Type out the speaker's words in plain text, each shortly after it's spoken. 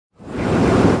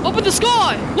in the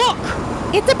sky! Look!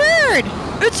 It's a bird!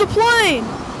 It's a plane!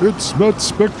 It's Matt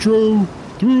Spectro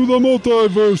through the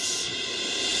multiverse!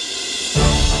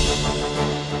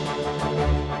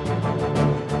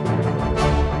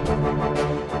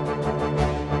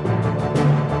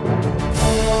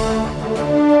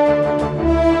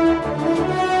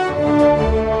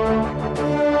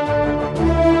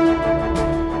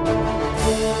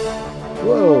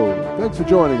 Hello, thanks for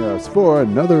joining us for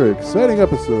another exciting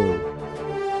episode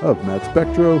of Matt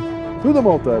Spectro through the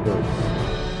multiverse.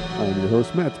 I'm your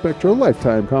host, Matt Spectro,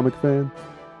 lifetime comic fan,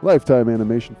 lifetime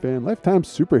animation fan, lifetime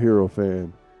superhero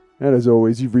fan. And as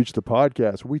always, you've reached the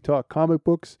podcast where we talk comic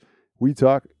books, we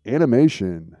talk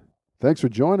animation. Thanks for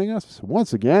joining us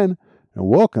once again, and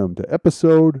welcome to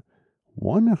episode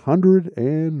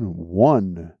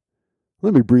 101.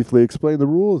 Let me briefly explain the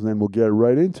rules, and then we'll get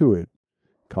right into it.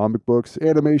 Comic books,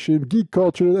 animation, geek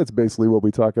culture, that's basically what we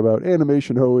talk about.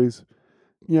 Animation always,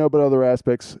 but other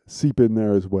aspects seep in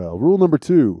there as well. Rule number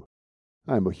 2.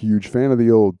 I'm a huge fan of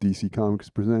the old DC Comics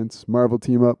Presents, Marvel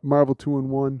Team Up, Marvel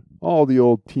 2-in-1, all the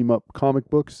old Team Up comic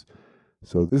books.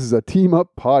 So this is a Team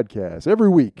Up podcast. Every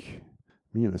week,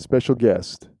 me and a special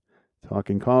guest,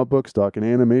 talking comic books, talking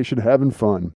animation, having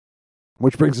fun.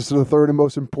 Which brings us to the third and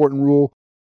most important rule.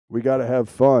 We got to have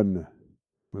fun.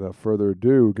 Without further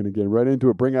ado, going to get right into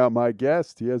it. Bring out my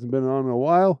guest. He hasn't been on in a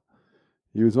while.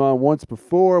 He was on once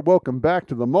before. Welcome back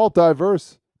to the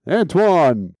multiverse,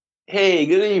 Antoine. Hey,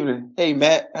 good evening. Hey,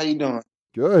 Matt. How you doing?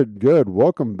 Good.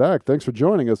 Welcome back. Thanks for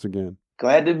joining us again.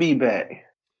 Glad to be back.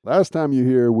 Last time you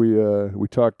here, we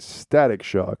talked Static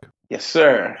Shock. Yes,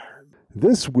 sir.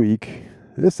 This week,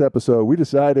 this episode, we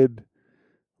decided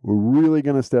we're really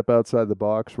going to step outside the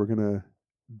box. We're going to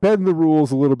bend the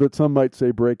rules a little bit. Some might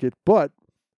say break it, but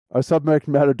our subject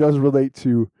matter does relate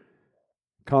to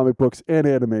comic books and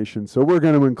animation, so we're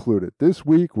going to include it. This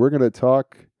week, we're going to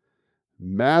talk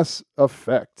Mass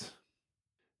Effect.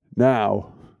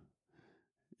 Now,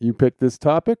 you picked this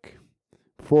topic.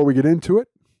 Before we get into it,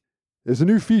 there's a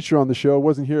new feature on the show. It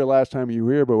wasn't here last time you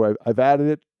were here, but I've added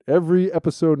it. Every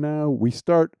episode now, we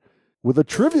start with a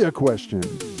trivia question.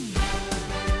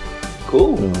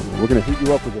 Cool. So we're going to hit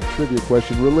you up with a trivia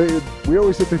question related. We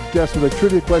always hit the guest with a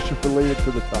trivia question related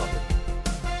to the topic.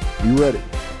 You ready?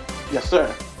 Yes, sir.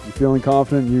 You feeling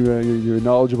confident? You're a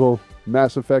knowledgeable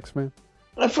Mass Effects fan?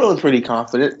 I'm feeling pretty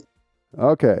confident.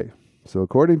 Okay. So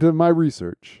according to my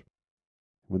research,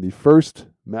 when the first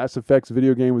Mass Effects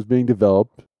video game was being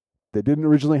developed, they didn't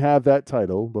originally have that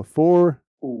title. Before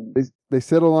they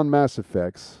settled on Mass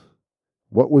Effects,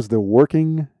 what was the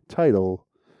working title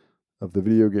of the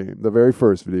video game, the very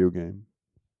first video game?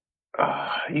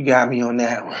 You got me on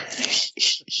that one.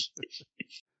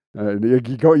 You're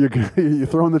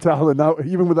throwing the towel in now,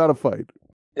 even without a fight.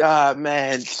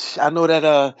 Man, I know that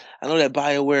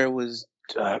BioWare was.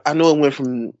 I know it went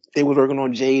from they were working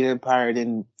on Jade Empire,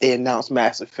 then they announced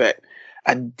Mass Effect.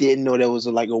 I didn't know there was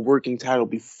a working title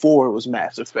before it was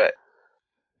Mass Effect.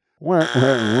 All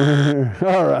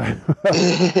right.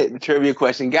 The trivia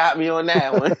question got me on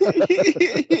that one.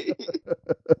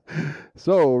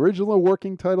 So, original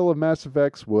working title of Mass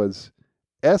Effects was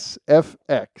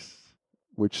SFX,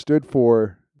 which stood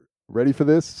for, ready for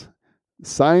this?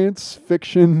 Science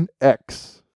Fiction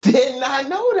X. Did not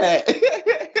know that.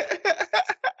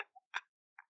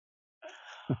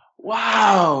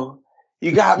 Wow.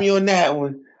 You got me on that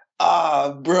one.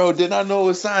 Bro, did not know it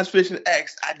was Science Fiction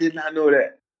X. I did not know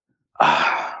that.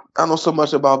 I know so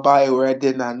much about BioWare. I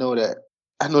did not know that.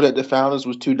 I know that the founders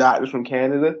was 2 doctors from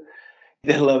Canada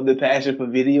that love the passion for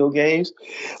video games.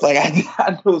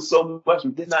 I know so much.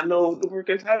 Did not know the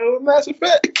working title of Mass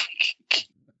Effect.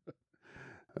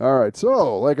 All right.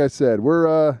 So, like I said,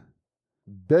 we're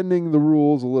bending the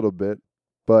rules a little bit,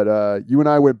 but you and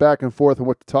I went back and forth on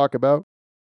what to talk about,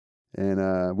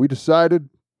 and we decided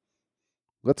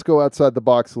let's go outside the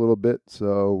box a little bit.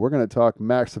 So we're going to talk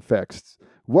Mass Effects.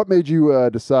 What made you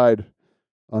decide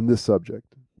on this subject?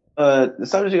 The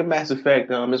subject of Mass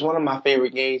Effect is one of my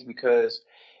favorite games because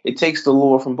it takes the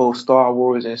lore from both Star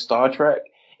Wars and Star Trek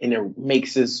and it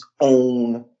makes its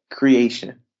own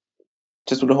creation.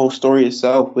 Just with the whole story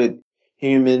itself, with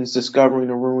humans discovering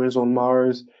the ruins on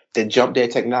Mars that jumped their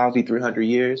technology 300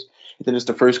 years. And then it's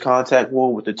the first contact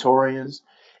war with the Taurians.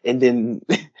 And then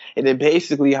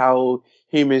basically how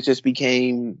humans just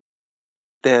became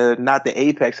not the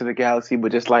apex of the galaxy,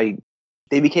 but just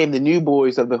they became the new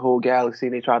boys of the whole galaxy.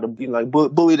 And they tried to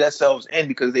bully themselves in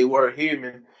because they were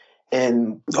human.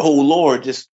 And the whole lore,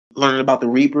 just learning about the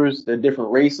Reapers, the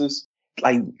different races.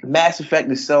 Mass Effect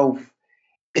itself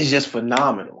is just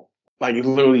phenomenal. It's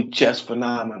literally just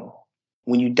phenomenal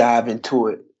when you dive into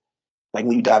it. Like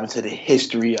when you dive into the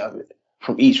history of it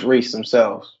from each race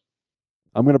themselves.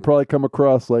 I'm gonna probably come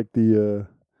across like the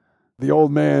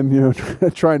old man,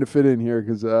 trying to fit in here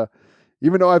because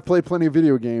even though I've played plenty of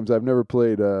video games, I've never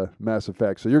played Mass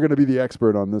Effect. So you're gonna be the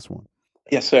expert on this one.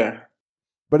 Yes, sir.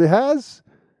 But it has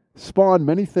spawned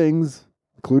many things,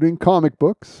 including comic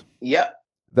books. Yep.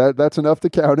 That's enough to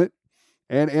count it,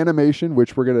 and animation,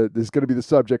 which is gonna be the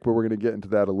subject, but we're gonna get into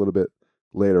that a little bit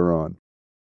later on.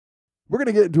 We're going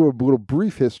to get into a little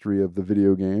brief history of the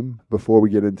video game before we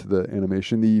get into the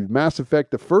animation. The Mass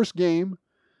Effect, the first game,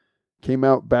 came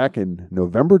out back in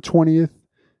November 20th,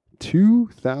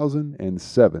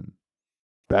 2007.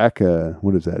 Back,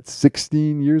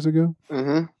 16 years ago?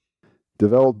 Mm-hmm.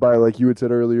 Developed by, like you had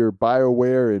said earlier,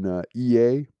 BioWare and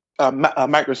EA.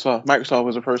 Microsoft. Microsoft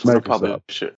was the first one to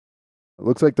publish it. It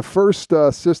looks like the first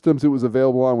systems it was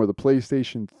available on were the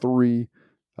PlayStation 3,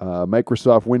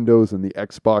 Microsoft Windows, and the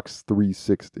Xbox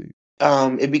 360.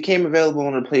 It became available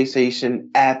on the PlayStation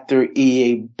after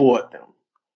EA bought them.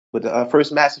 But the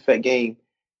first Mass Effect game,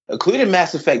 including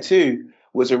Mass Effect 2,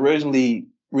 was originally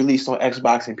released on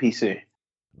Xbox and PC.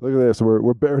 Look at this.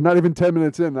 We're not even 10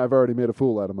 minutes in, and I've already made a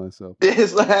fool out of myself.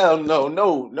 It's like, hell no.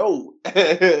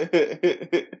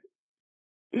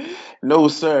 No,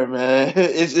 sir, man.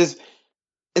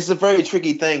 It's a very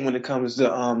tricky thing when it comes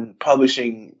to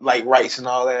publishing like rights and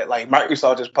all that. Like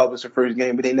Microsoft just published the first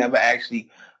game, but they never actually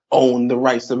owned the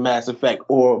rights to Mass Effect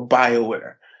or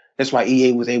BioWare. That's why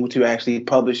EA was able to actually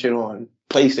publish it on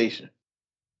PlayStation.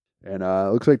 And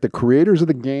it looks like the creators of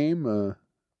the game,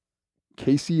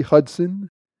 Casey Hudson,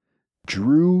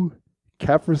 Drew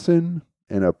Kefferson,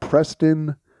 and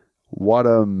Preston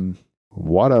Wadamanek.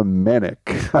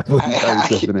 I believe that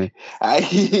was the name.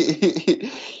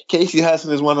 Casey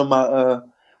Hudson is one of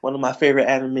my favorite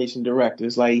animation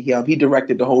directors. Like he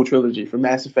directed the whole trilogy from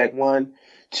Mass Effect 1,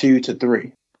 2 to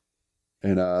 3.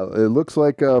 And it looks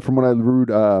like from what I read,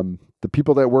 the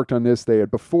people that worked on this, they had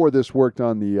before this worked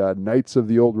on the Knights of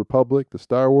the Old Republic, the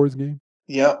Star Wars game.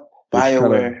 Yep,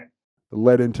 BioWare.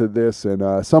 Led into this,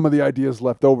 and some of the ideas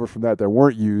left over from that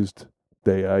weren't used,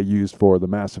 they used for the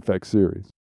Mass Effect series.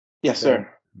 Yes, sir.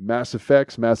 Mass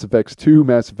Effects 2,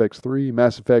 Mass Effects 3,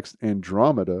 Mass Effects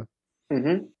Andromeda.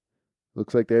 Mm-hmm.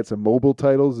 Looks like they had some mobile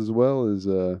titles as well as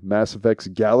Mass Effects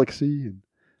Galaxy and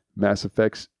Mass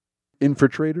Effects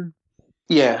Infiltrator.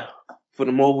 Yeah, for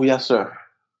the mobile, yes, sir.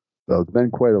 So it's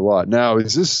been quite a lot. Now,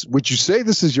 would you say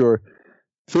this is your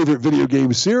favorite video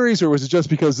game series, or was it just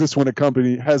because this one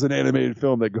has an animated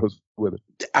film that goes with it?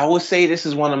 I would say this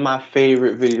is one of my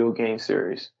favorite video game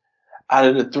series. Out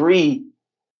of the three,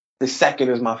 the second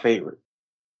is my favorite.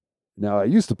 Now, I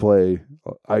used to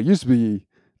be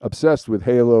obsessed with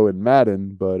Halo and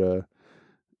Madden, but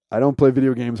I don't play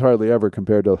video games hardly ever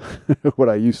compared to what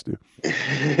I used to.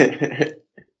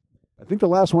 I think the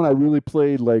last one I really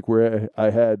played, like where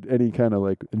I had any kind of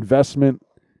like investment,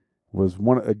 was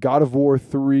God of War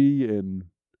 3 and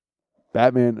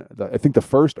Batman. I think the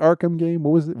first Arkham game.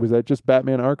 What was it? Was that just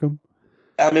Batman Arkham?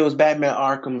 It was Batman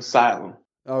Arkham Asylum.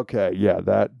 Okay,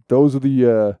 yeah, those are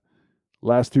the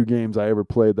last two games I ever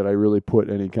played that I really put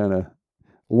any kind of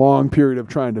long period of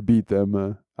trying to beat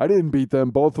them. I didn't beat them.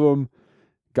 Both of them.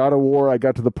 God of War, I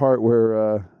got to the part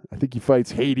where I think he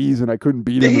fights Hades, and I couldn't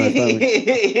beat him. And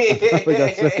I finally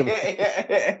got sick of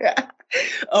it.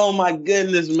 Oh my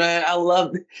goodness, man! I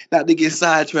love not to get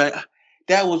sidetracked.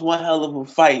 That was one hell of a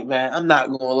fight, man. I'm not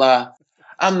gonna lie.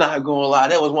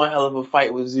 That was one hell of a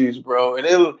fight with Zeus, bro.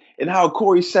 And how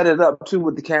Corey set it up too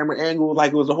with the camera angle,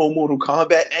 like it was a whole Mortal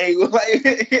Kombat angle. Like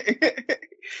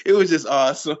it was just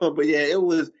awesome. But yeah, it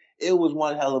was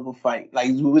one hell of a fight.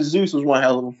 Like with Zeus was one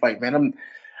hell of a fight, man.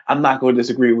 I'm not going to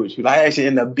disagree with you. I actually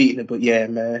ended up beating it, but yeah,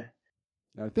 man.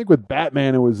 I think with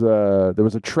Batman, it was there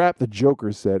was a trap the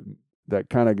Joker set that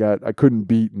kind of I couldn't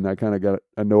beat, and I kind of got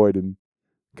annoyed and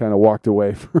kind of walked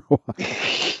away for a while.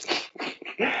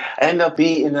 I ended up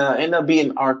beating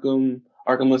Arkham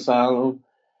Asylum.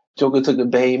 Joker took a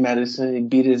Bane medicine, he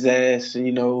beat his ass,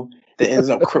 and that ends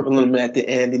up crippling him at the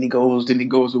end, and he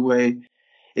goes away.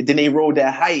 And then they rolled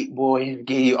that hype, boy, and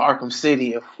gave you Arkham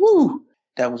City, and whew,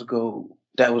 that was gold.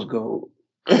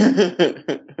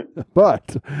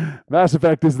 But Mass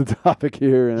Effect is the topic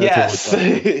here. And yes.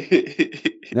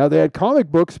 Now, they had comic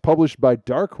books published by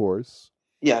Dark Horse.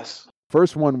 Yes.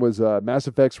 First one was Mass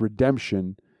Effect's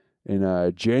Redemption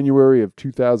in January of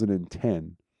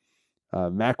 2010.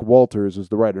 Mac Walters was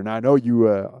the writer. Now, I know you,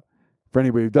 for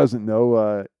anybody who doesn't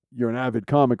know, you're an avid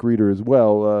comic reader as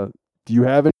well. Do you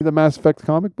have any of the Mass Effect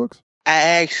comic books? I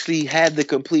actually had the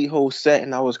complete whole set,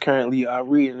 and I was currently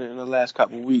reading it in the last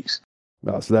couple of weeks.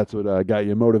 Oh, so that's what got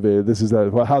you motivated. This is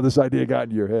how this idea got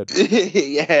into your head.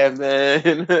 Yeah,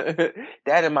 man.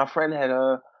 That and my friend had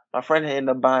ended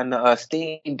up buying the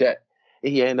Steam Deck.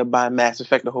 And he ended up buying Mass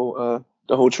Effect the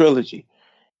whole trilogy,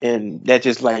 and that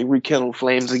just like rekindled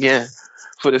flames again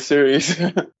for the series.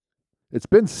 It's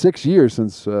been 6 years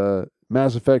since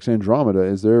Mass Effect's Andromeda.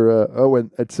 Is there? And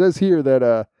it says here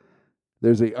that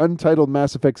there's a untitled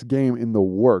Mass Effects game in the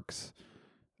works.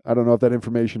 I don't know if that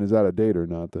information is out of date or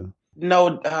not, though.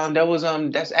 No,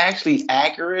 that's actually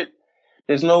accurate.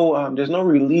 There's no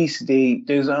release date.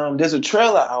 There's a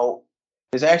trailer out.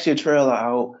 There's actually a trailer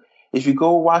out. If you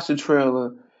go watch the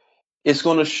trailer, it's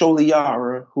going to show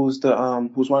Liara, who's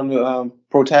one of the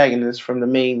protagonists from the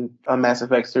main Mass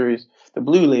Effect series, the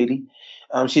Blue Lady.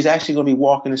 She's actually going to be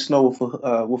walking in the snow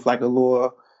with like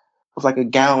a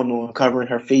gown on covering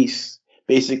her face.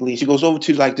 Basically, she goes over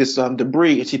to like this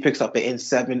debris and she picks up an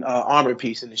N7 armor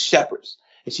piece and it shepherds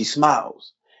and she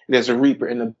smiles. And there's a Reaper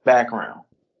in the background.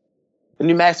 The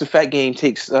new Mass Effect game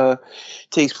takes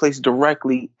place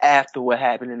directly after what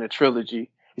happened in the trilogy.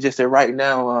 It's just that right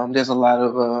now there's a lot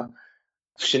of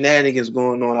shenanigans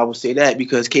going on. I would say that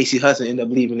because Casey Hudson ended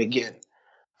up leaving again.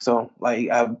 So like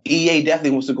EA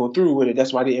definitely wants to go through with it.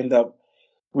 That's why they end up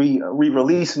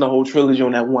re-releasing the whole trilogy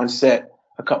on that one set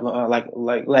a couple of like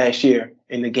last year,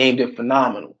 and the game did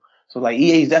phenomenal. So like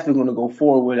EA is definitely going to go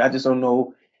forward with it. I just don't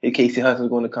know if Casey Hudson is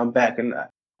going to come back or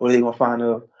not, or are they going to find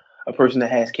a person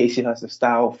that has Casey Hudson's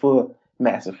style for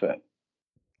Mass Effect.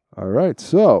 All right,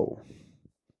 so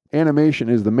animation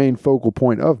is the main focal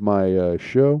point of my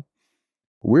show.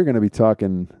 We're going to be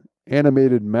talking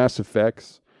animated Mass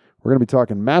Effects. We're going to be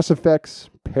talking Mass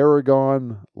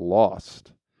Effect-Paragon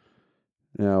Lost.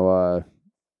 Now,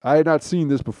 I had not seen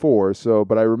this before,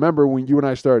 but I remember when you and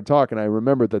I started talking, I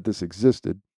remembered that this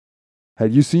existed.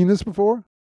 Had you seen this before?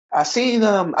 I seen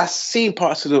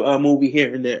parts of the movie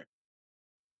here and there.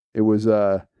 It was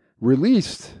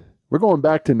released. We're going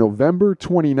back to November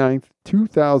 29th,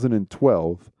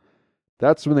 2012.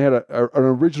 That's when they had an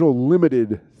original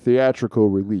limited theatrical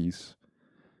release.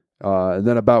 And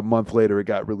then about a month later, it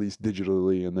got released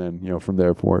digitally. And then, from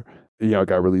there forward, it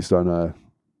got released on, I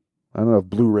don't know if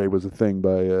Blu-ray was a thing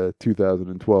by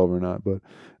 2012 or not, but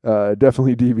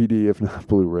definitely DVD, if not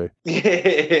Blu-ray.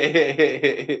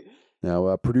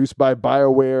 Now, produced by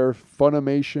BioWare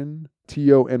Funimation,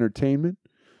 TO Entertainment.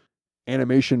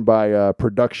 Animation by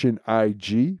Production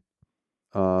IG.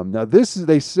 Now, this is,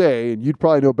 they say, and you'd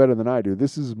probably know better than I do,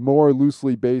 this is more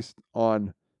loosely based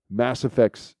on Mass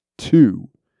Effect 2.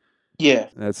 Yeah.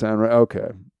 That sound right? Okay.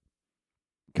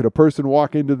 Could a person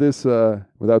walk into this,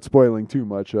 without spoiling too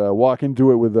much, walk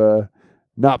into it with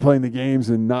not playing the games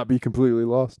and not be completely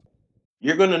lost?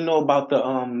 You're gonna know about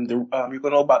you're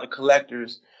gonna know about the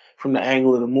collectors from the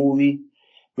angle of the movie,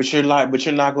 but you're not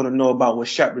gonna know about what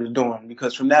Shepard's doing,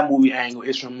 because from that movie angle,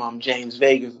 it's from James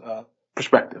Vega's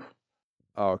perspective.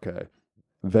 Oh, okay.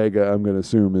 Vega, I'm gonna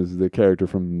assume, is the character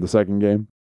from the second game.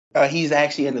 He's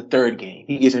actually in the third game.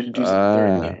 He gets introduced in the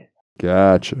third game.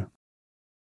 Gotcha.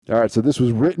 All right, so this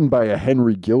was written by a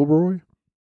Henry Gilroy,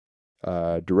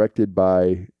 directed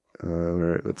by. All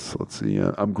right, let's see.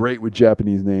 I'm great with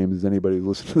Japanese names, as anybody who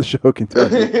listens to the show can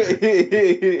tell you.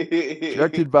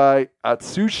 Directed by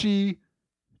Atsushi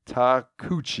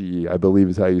Takuchi, I believe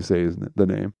is how you say the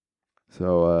name.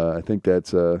 So I think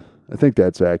that's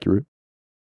accurate.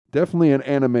 Definitely an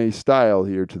anime style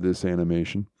here to this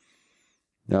animation.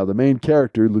 Now, the main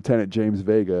character, Lieutenant James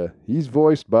Vega, he's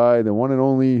voiced by the one and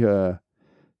only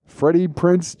Freddie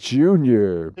Prinze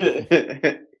Jr.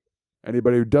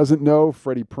 Anybody who doesn't know,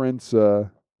 Freddie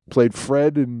Prinze played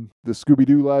Fred in the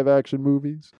Scooby-Doo live-action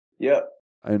movies. Yep.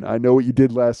 And I Know What You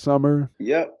Did Last Summer.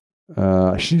 Yep.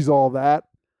 She's All That.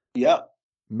 Yep.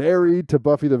 Married to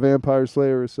Buffy the Vampire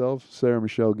Slayer herself, Sarah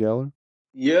Michelle Gellar.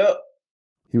 Yep.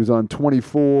 He was on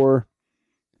 24.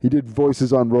 He did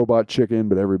voices on Robot Chicken,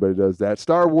 but everybody does that.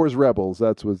 Star Wars Rebels,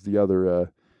 that was the other,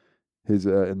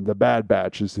 and The Bad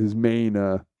Batch is his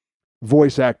main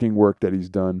voice acting work that he's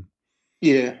done.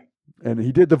 Yeah. And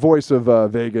he did the voice of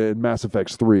Vega in Mass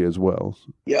Effect 3 as well.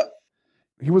 Yep.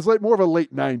 He was like more of a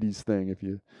late 90s thing, if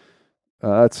you...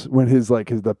 that's when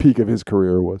the peak of his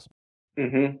career was.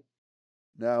 Mm-hmm.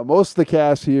 Now, most of the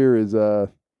cast here is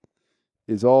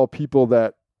all people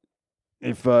that,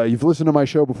 if you've listened to my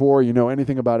show before, you know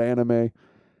anything about anime,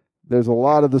 there's a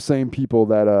lot of the same people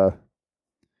that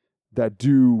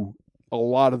do a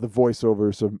lot of the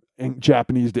voiceovers of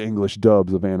Japanese to English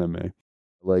dubs of anime.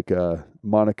 Like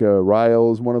Monica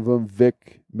Ryle is one of them,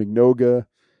 Vic Mignoga,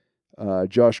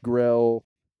 Josh Grell,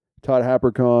 Todd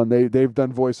Hapercon. They've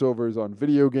done voiceovers on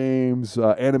video games,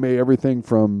 anime, everything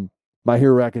from My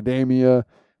Hero Academia,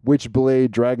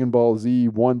 Witchblade, Dragon Ball Z,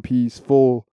 One Piece,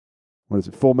 Full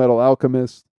Metal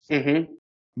Alchemist.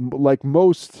 Mm-hmm. Like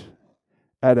most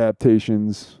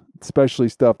adaptations, especially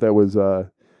stuff that was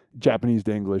Japanese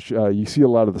to English, you see a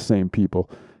lot of the same people.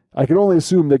 I can only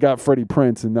assume they got Freddie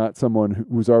Prinze and not someone who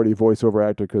was already a voiceover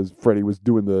actor, because Freddie was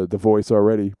doing the voice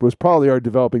already, but was probably already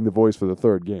developing the voice for the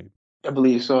third game. I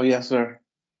believe so. Yes, sir.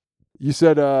 You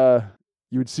said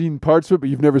you had seen parts of it, but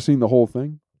you've never seen the whole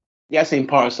thing? Yeah, I've seen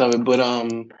parts of it, but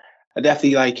I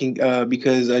definitely like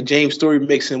because James' story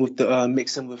mixing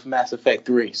with Mass Effect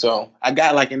 3. So I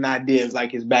got like an idea of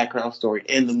like his background story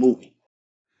in the movie.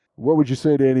 What would you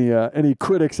say to any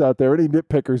critics out there, any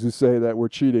nitpickers who say that we're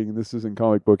cheating and this isn't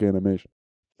comic book animation?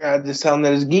 I just tell them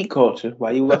that it's geek culture.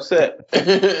 Why you upset?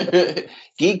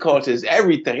 Geek culture is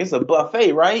everything. It's a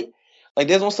buffet, right? Like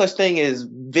there's no such thing as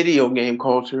video game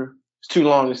culture. It's too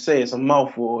long to say. It's a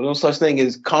mouthful. There's no such thing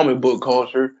as comic book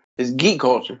culture. It's geek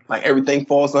culture. Like everything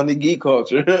falls under geek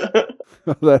culture.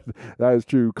 that is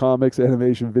true. Comics,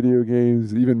 animation, video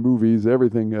games, even movies,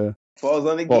 everything falls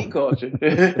under geek culture.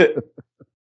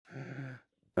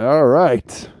 All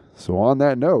right. So on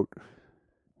that note,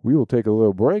 we will take a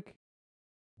little break.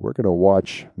 We're going to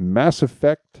watch Mass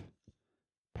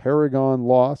Effect-Paragon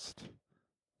Lost.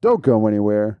 Don't go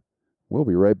anywhere. We'll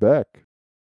be right back.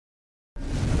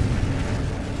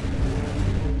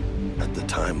 At the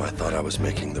time, I thought I was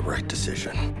making the right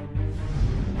decision.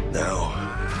 Now,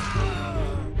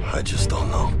 I just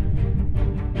don't know.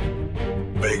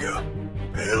 Vega,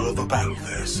 hell of a battle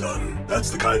there, son. That's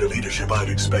the kind of leadership I'd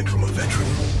expect from a veteran.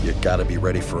 You gotta be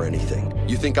ready for anything.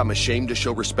 You think I'm ashamed to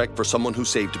show respect for someone who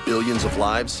saved billions of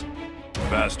lives?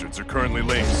 Bastards are currently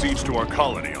laying siege to our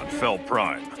colony on Fel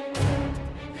Prime.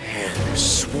 Man, there's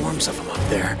swarms of them up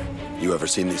there. You ever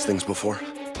seen these things before?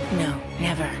 No,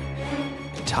 never.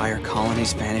 Entire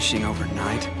colonies vanishing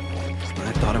overnight?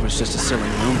 I thought it was just a silly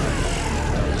rumor.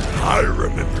 I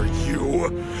remember you.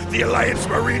 The Alliance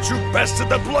Marines who bested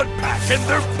the Blood Pack and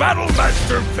their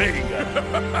Battlemaster Vega.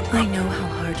 I know how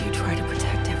hard you try to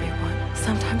protect everyone.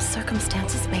 Sometimes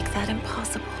circumstances make that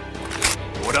impossible.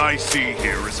 What I see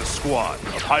here is a squad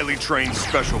of highly trained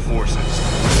special forces.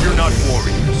 You're not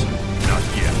warriors. Not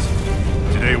yet.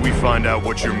 Today we find out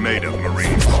what you're made of,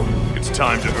 Marines. It's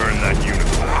time to earn that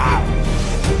uniform.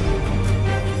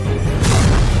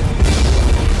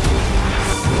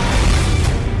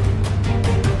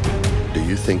 Do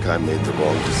you think I made the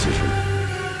wrong decision?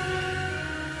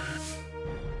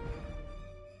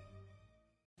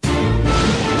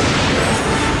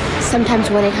 Sometimes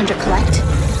 1-800-COLLECT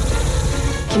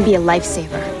can be a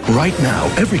lifesaver. Right now,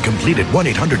 every completed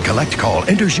 1-800-COLLECT call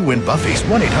enters you in Buffy's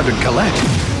 1-800-COLLECT.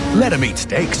 Let 'em eat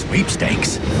steak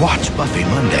sweepstakes. Watch Buffy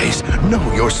Mondays, know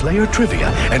your Slayer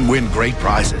trivia, and win great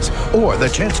prizes. Or the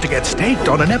chance to get staked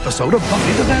on an episode of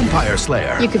Buffy the Vampire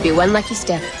Slayer. You could be one lucky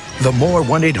step. The more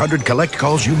 1-800-COLLECT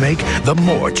calls you make, the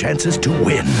more chances to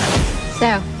win.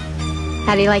 So,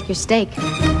 how do you like your steak?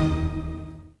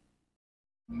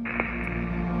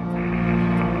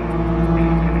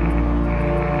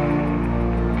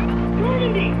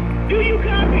 Do you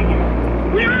copy?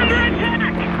 We're under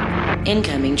attack!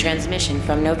 Incoming transmission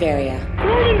from Novaria.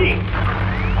 Normandy!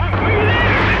 Are you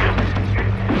there?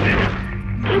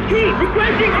 Okay,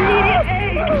 requesting immediate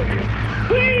aid!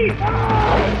 Please!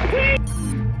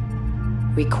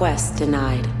 Request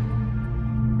denied.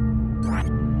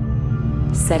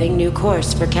 Setting new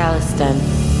course for Caliston.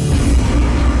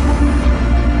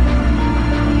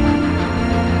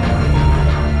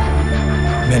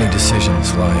 Many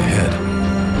decisions lie ahead.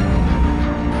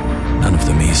 None of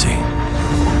them easy.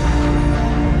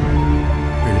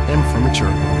 Rated M for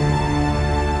mature.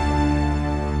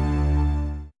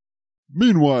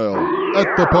 Meanwhile,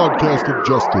 at the Podcast of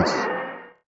Justice.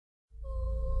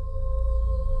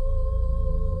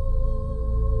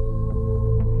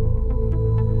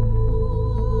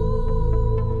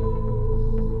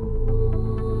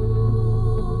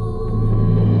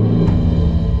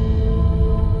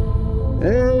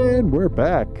 And we're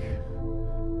back.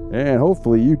 And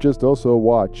hopefully you just also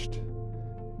watched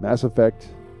Mass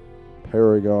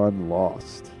Effect-Paragon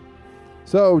Lost.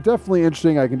 So definitely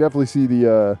interesting. I can definitely see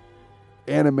the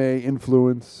anime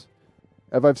influence.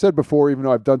 As I've said before, even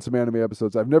though I've done some anime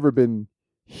episodes, I've never been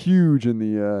huge in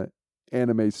the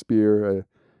anime sphere.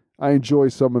 I enjoy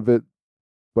some of it,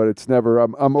 but it's never.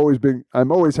 I'm always have been,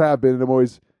 and I'm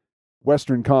always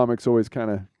Western comics always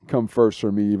kind of come first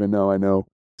for me, even though I know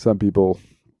some people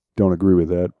don't agree with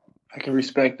that. I can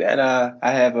respect that.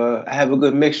 I have a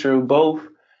good mixture of both,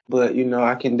 but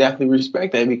I can definitely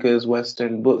respect that because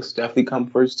Western books definitely come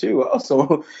first too.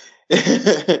 Also,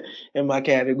 in my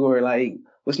category, like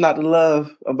what's not to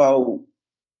love about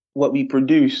what we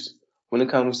produced when it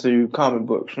comes to comic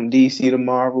books, from DC to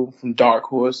Marvel, from Dark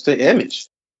Horse to Image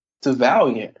to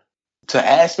Valiant to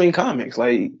Aspen Comics,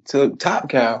 like to Top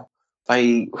Cow.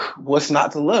 Like, what's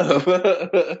not to love?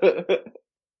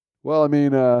 Well, I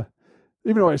mean,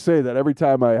 even though I say that every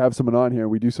time I have someone on here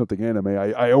and we do something anime,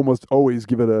 I almost always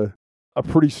give it a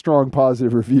pretty strong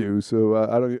positive review. So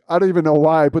I don't even know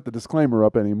why I put the disclaimer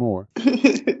up anymore. I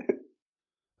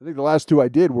think the last two I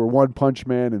did were One Punch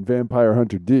Man and Vampire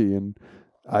Hunter D, and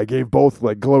I gave both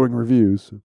like glowing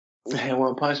reviews. Man,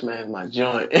 One Punch Man is my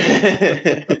joint.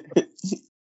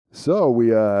 So we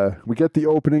get the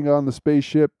opening on the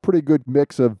spaceship. Pretty good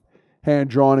mix of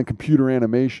hand-drawn and computer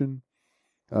animation.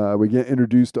 We get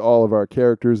introduced to all of our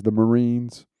characters, the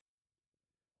Marines.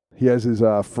 He has his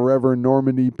Forever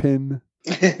Normandy pin.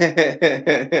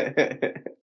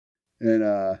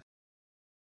 And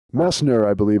Messner,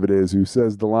 I believe it is, who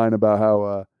says the line about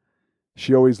how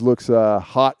she always looks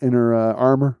hot in her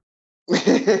armor. Was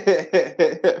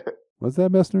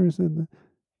that Messner who said that?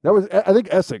 That was, I think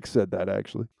Essex said that,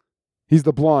 actually. He's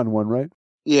the blonde one, right?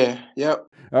 Yeah, yep.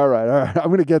 All right. I'm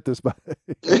going to get this by.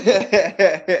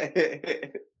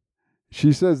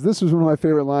 She says, this was one of my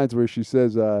favorite lines where she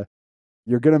says,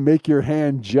 you're going to make your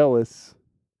hand jealous.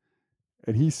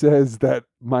 And he says that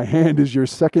my hand is your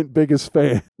second biggest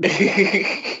fan.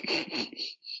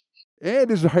 And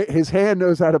his hand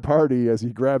knows how to party as he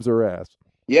grabs her ass.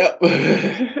 Yep.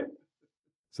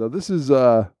 So this is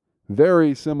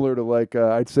very similar to, like,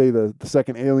 I'd say the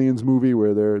second Aliens movie,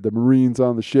 where they're the Marines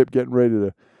on the ship getting ready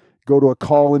to go to a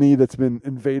colony that's been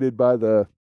invaded by the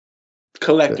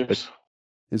Collectors.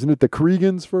 Isn't it the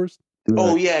Kriegans first?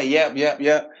 Oh yeah, yep.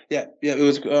 It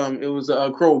was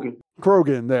Krogan.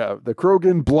 Krogan, yeah, the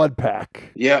Krogan Blood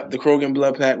Pack. Yep, the Krogan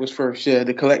Blood Pack was first. Yeah,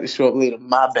 the Collectors show up later.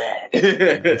 My bad.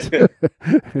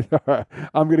 All right.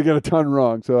 I'm gonna get a ton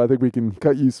wrong, so I think we can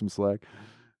cut you some slack.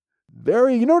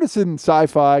 You notice in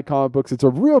sci-fi comic books, it's a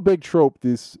real big trope.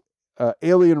 This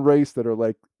alien race that are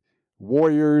like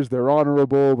warriors. They're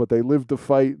honorable, but they live to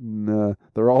fight, and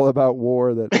they're all about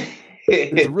war.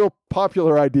 It's a real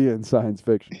popular idea in science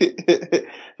fiction.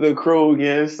 The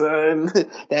Krogan, son.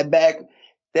 That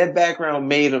background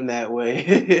made them that way.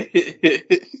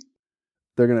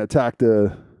 They're going to attack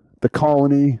the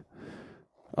colony.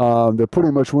 They're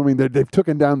pretty much winning. They've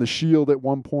taken down the shield at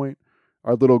one point.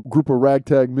 Our little group of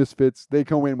ragtag misfits, they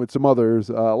come in with some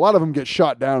others. A lot of them get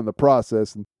shot down in the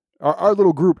process. And our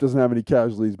little group doesn't have any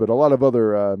casualties, but a lot of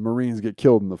other Marines get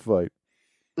killed in the fight.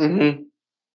 Mm-hmm.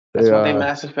 That's what they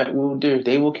Mass Effect will do.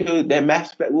 They will kill. That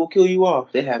Mass Effect will kill you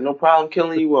off. They have no problem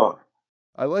killing you off.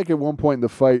 I like at one point in the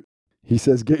fight, he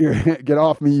says, "Get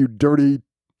off me, you dirty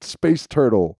space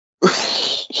turtle." And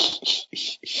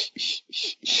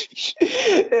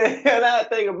I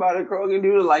think about it, Krogan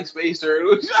dude like space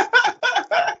turtles.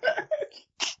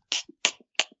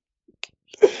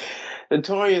 The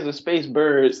Torians are space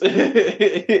birds.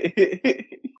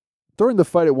 During the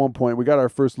fight at one point, we got our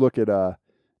first look at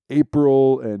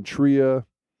April and Tria. I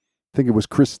think it was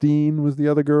Christine was the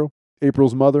other girl.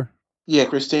 April's mother. Yeah,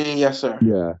 Christine. Yes, sir.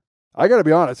 Yeah. I got to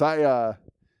be honest.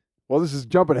 This is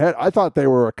jumping ahead. I thought they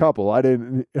were a couple. I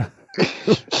didn't.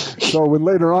 So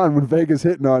later on, when Vega's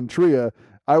hitting on Tria,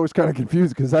 I was kind of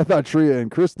confused because I thought Tria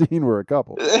and Christine were a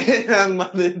couple.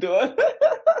 Mother and daughter.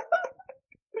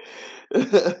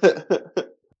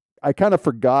 I kind of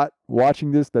forgot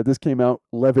watching this that this came out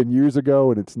 11 years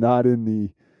ago and it's not in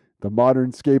the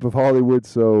modern scape of Hollywood.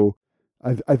 So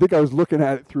I think I was looking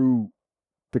at it through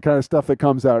the kind of stuff that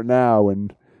comes out now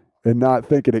and not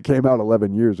thinking it came out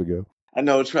 11 years ago. I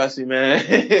know, trust me, man.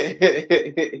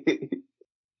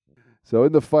 So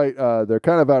in the fight, they're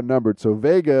kind of outnumbered. So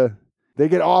Vega, they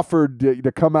get offered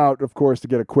to come out, of course, to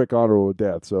get a quick honorable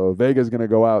death. So Vega's going to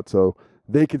go out so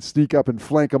they can sneak up and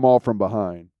flank them all from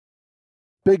behind.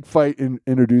 Big fight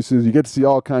introduces. You get to see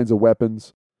all kinds of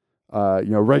weapons,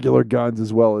 regular guns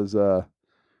as well as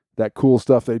that cool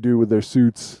stuff they do with their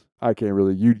suits. I can't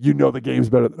really. You know the games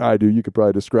better than I do. You could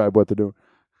probably describe what they're doing.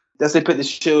 That's they put the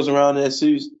shields around their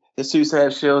suits. The suits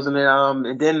have shields, and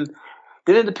then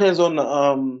it depends on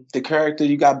the character.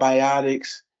 You got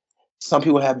biotics. Some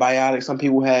people have biotics. Some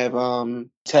people have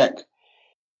tech.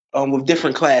 With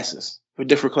different classes.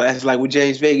 Like with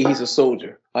James Vega, he's a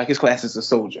soldier. Like his class is a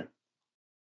soldier.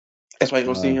 That's why you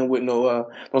don't see him with no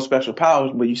special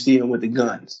powers, but you see him with the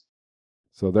guns.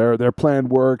 So their plan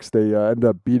works. They end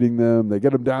up beating them. They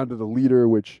get them down to the leader,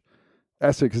 which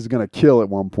Essex is going to kill at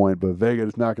one point, but Vega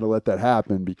is not going to let that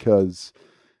happen because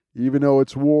even though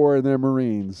it's war and they're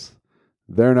Marines,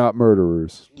 they're not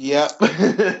murderers. Yep.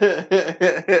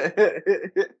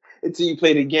 Until you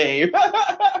play the game.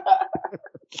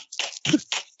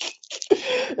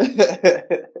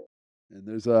 And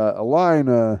there's a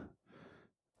line,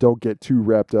 don't get too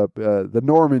wrapped up. The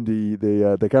Normandy,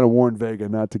 they kind of warned Vega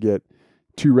not to get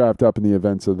too wrapped up in the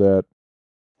events of that.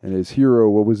 And his hero,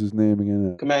 what was his name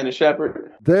again? Commander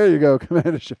Shepard. There you go,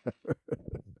 Commander Shepard.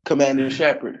 Commander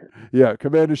Shepard. Yeah,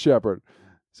 Commander Shepard.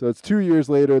 So it's 2 years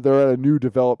later. They're at a new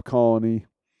developed colony.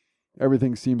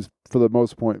 Everything seems, for the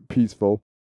most part, peaceful.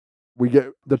 We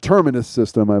get the Terminus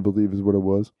system, I believe, is what it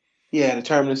was. Yeah, the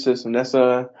Terminus system. That's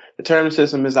the Terminus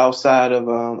system is outside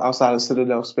of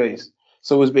Citadel space.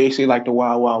 So it's basically like the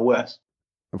Wild Wild West.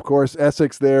 Of course,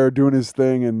 Essex there doing his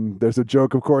thing, and there's a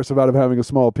joke, of course, about him having a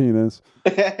small penis.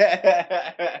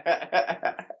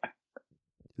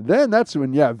 Then that's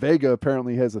when, Vega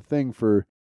apparently has a thing for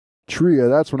Tria.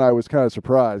 That's when I was kind of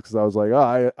surprised, because I was like,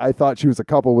 I thought she was a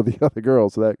couple with the other girl,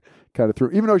 so that kind of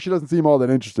threw, even though she doesn't seem all that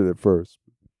interested at first.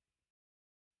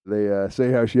 They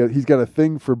say how he's got a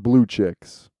thing for blue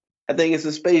chicks. I think it's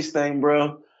a space thing, bro.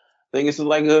 I think it's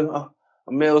like a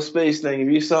male space thing. If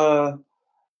you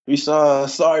saw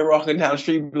Sorry walking down the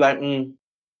street, you'd be like, I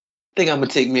think I'm gonna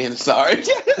take me in Sorry.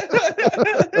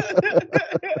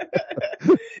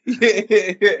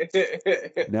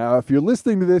 Now, if you're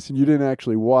listening to this and you didn't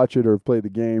actually watch it or play the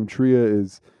game, Tria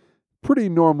is pretty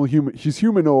normal human. She's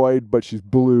humanoid, but she's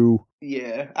blue.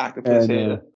 Yeah, octopus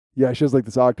hair. Yeah, she has like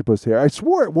this octopus hair. I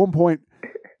swore at one point,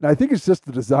 and I think it's just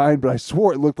the design, but I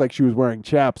swore it looked like she was wearing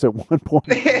chaps at one point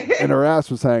and her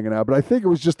ass was hanging out. But I think it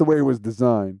was just the way it was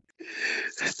designed.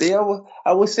 Yeah,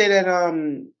 I would say that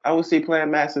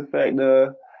playing Mass Effect,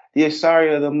 the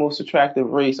Asari are the most attractive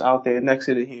race out there next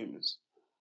to the humans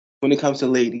when it comes to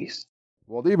ladies.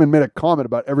 Well, they even made a comment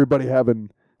about everybody having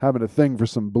a thing for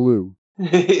some blue.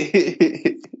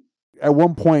 At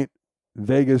one point,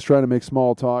 Vega's trying to make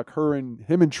small talk. Him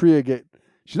and Tria get.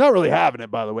 She's not really having it,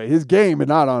 by the way. His game is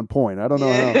not on point. I don't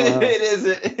know how. It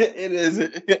isn't. It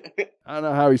isn't. I don't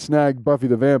know how he snagged Buffy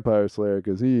the Vampire Slayer,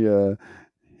 because he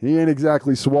ain't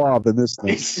exactly suave in this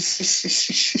thing.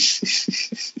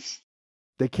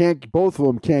 Both of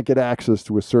them can't get access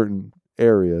to a certain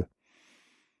area.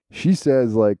 She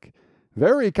says, like,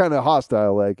 very kind of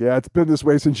hostile, like, yeah, it's been this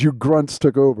way since you grunts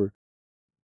took over.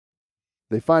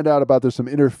 They find out about there's some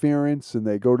interference, and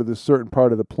they go to this certain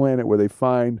part of the planet where they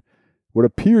find what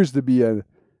appears to be an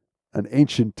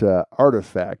ancient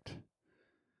artifact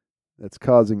that's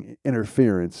causing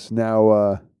interference.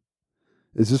 Now,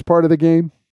 is this part of the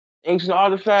game? Ancient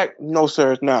artifact? No,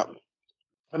 sir, it's not.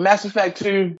 For Mass Effect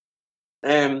 2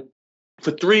 and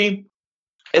for 3,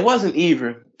 it wasn't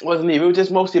either. It was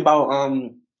just mostly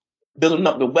about building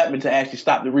up the weapon to actually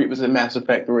stop the Reapers in Mass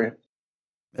Effect 3.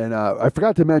 And I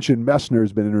forgot to mention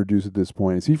Messner's been introduced at this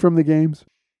point. Is he from the games?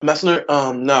 Messner?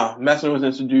 No. Messner was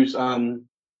introduced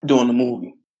during the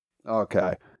movie.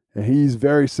 Okay. And he's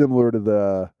very similar to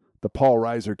the Paul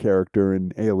Reiser character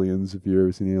in Aliens, if you've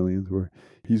ever seen Aliens, where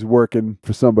he's working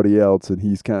for somebody else and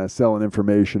he's kind of selling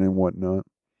information and whatnot.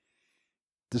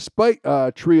 Despite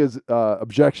Tria's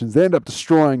objections, they end up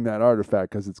destroying that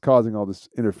artifact because it's causing all this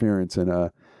interference and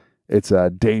it's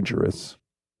dangerous.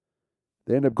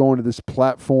 They end up going to this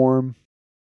platform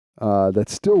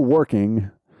that's still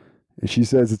working. And she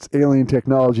says it's alien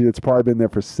technology that's probably been there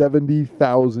for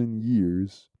 70,000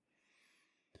 years.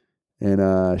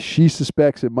 And she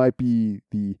suspects it might be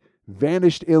the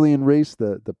vanished alien race,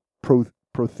 the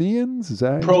Protheans? Is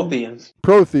that Protheans.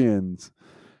 Protheans,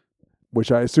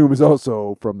 which I assume is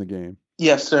also from the game.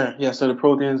 Yes, sir. Yes, sir. The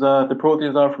Protheans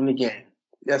are from the game.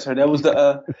 Yes, sir. That was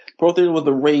the Protheans was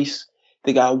the race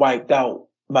that got wiped out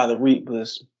by the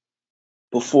Reapers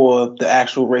before the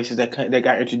actual races that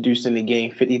got introduced in the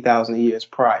game 50,000 years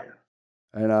prior.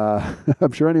 And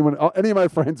I'm sure any of my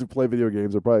friends who play video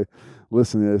games are probably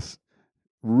listening to this,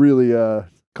 really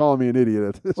calling me an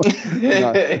idiot at this.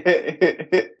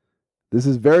 This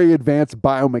is very advanced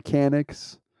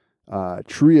biomechanics.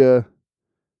 Tria,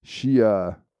 she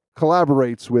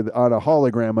collaborates on a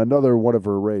hologram, another one of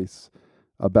her race,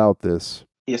 about this.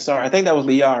 Yes, sir. I think that was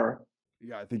Liara.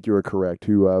 Yeah, I think you are correct.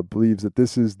 Who believes that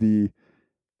this is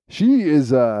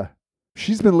she's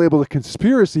been labeled a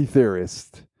conspiracy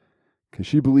theorist because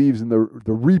she believes in the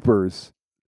Reapers.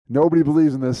 Nobody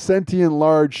believes in the sentient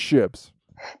large ships.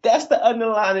 That's the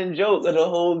underlying joke of the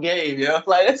whole game, yo.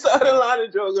 Like, that's the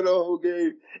underlying joke of the whole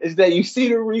game. Is that you see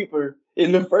the Reaper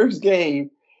in the first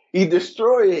game, you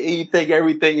destroy it, and you think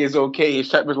everything is okay. And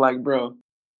Shepard's like, bro,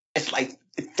 it's like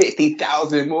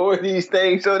 50,000 more of these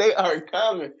things, so they aren't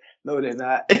coming. No, they're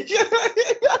not.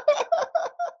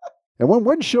 And when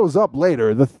one shows up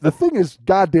later, the thing is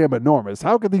goddamn enormous.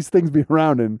 How could these things be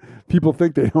around and people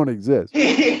think they don't exist?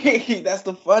 That's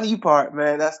the funny part,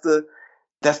 man.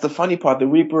 That's the funny part. The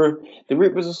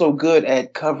Reapers are so good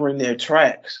at covering their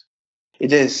tracks. It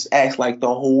just acts like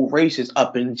the whole race is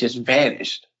up and just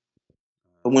vanished.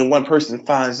 But when one person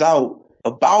finds out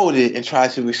about it and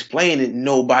tries to explain it,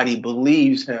 nobody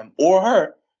believes him or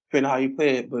her, depending on how you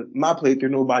play it. But my playthrough,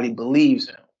 nobody believes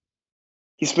him.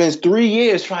 He spends 3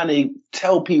 years trying to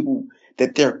tell people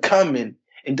that they're coming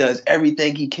and does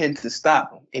everything he can to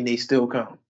stop them, and they still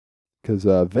come. Because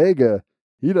Vega,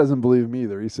 he doesn't believe him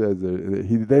either. He says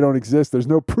that they don't exist. There's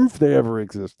no proof they ever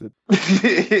existed.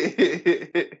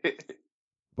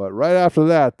 But right after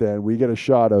that, then, we get a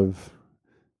shot of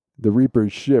the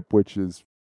Reaper's ship, which is,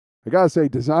 I gotta say,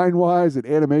 design-wise and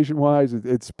animation-wise,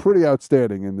 it's pretty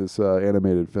outstanding in this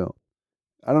animated film.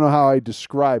 I don't know how I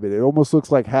describe it. It almost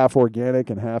looks like half organic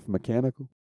and half mechanical.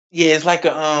 Yeah, it's like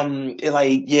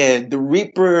the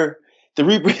Reaper,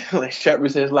 like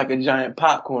Shepard says, like a giant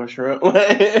popcorn shrimp.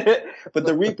 But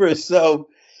the Reaper itself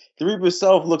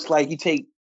looks like you take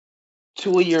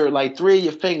three of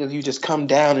your fingers, you just come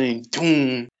down and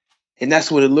boom, and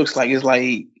that's what it looks like. It's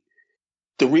like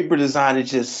the Reaper design is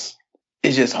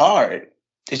just hard.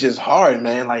 It's just hard,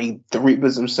 man. Like the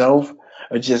Reapers themselves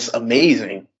are just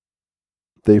amazing.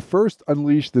 They first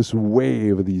unleash this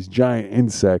wave of these giant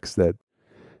insects that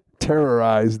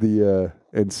terrorize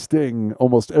and sting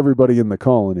almost everybody in the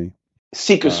colony.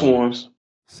 Seeker swarms.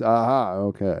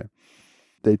 Okay.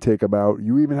 They take them out.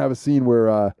 You even have a scene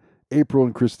where April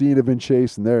and Christine have been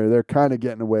chased, and they're kind of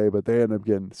getting away, but they end up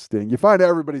getting sting. You find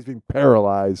everybody's being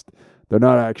paralyzed. They're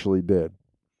not actually dead.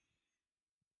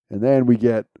 And then we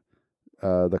get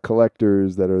the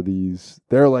collectors that are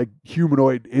they're like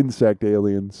humanoid insect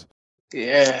aliens.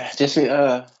 Yeah, just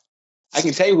I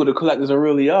can tell you who the collectors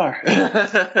really are.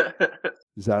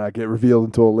 Does that not get revealed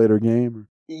until a later game?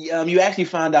 You actually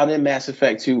find out in Mass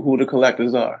Effect 2 who the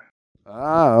collectors are.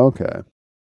 Okay.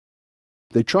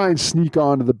 They try and sneak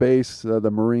onto the base,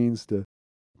 the Marines, to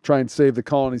try and save the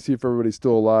colony, see if everybody's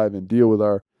still alive, and deal with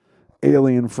our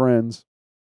alien friends.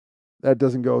 That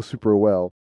doesn't go super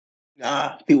well.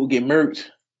 Nah, people get murked.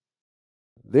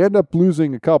 They end up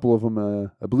losing a couple of them.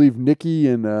 I believe Nikki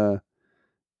and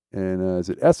is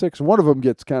it Essex? One of them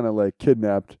gets kind of like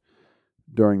kidnapped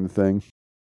during the thing.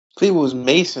 I believe it was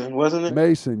Mason, wasn't it?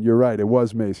 Mason, you're right. It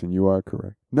was Mason. You are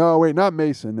correct. No, wait, not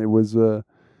Mason. It was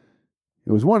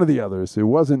one of the others. It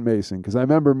wasn't Mason, because I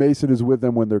remember Mason is with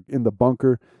them when they're in the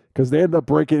bunker, because they end up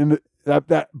breaking into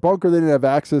that bunker they didn't have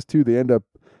access to.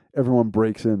 Everyone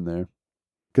breaks in there,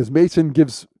 because Mason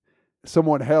gives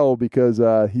someone hell because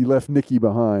he left Nikki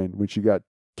behind when she got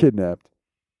kidnapped.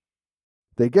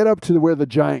 They get up to where the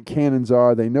giant cannons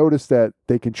are. They notice that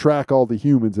they can track all the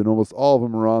humans, and almost all of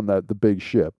them are on the big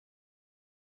ship.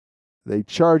 They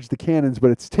charge the cannons, but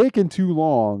it's taken too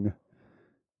long.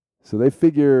 So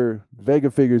Vega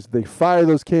figures, if they fire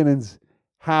those cannons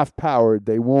half-powered,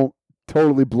 they won't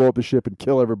totally blow up the ship and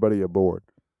kill everybody aboard.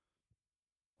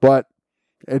 But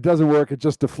it doesn't work. It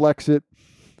just deflects it.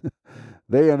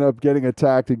 They end up getting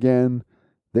attacked again.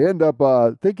 They end up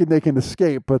thinking they can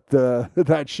escape, but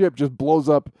that ship just blows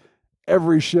up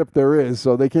every ship there is,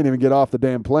 so they can't even get off the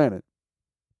damn planet.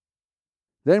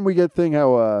 Then we get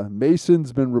how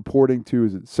Mason's been reporting to,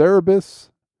 is it Cerebus?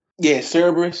 Yeah,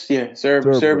 Cerberus. Yeah,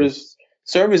 Cerberus. Cerberus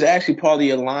is actually part of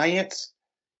the Alliance,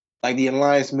 like the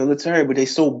Alliance military, but they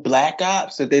so black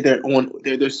ops that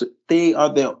they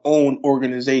are their own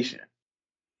organization.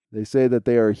 They say that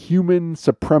they are human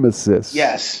supremacists.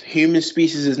 Yes, human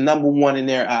species is number one in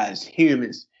their eyes.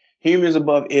 Humans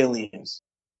above aliens.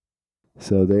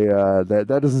 So they that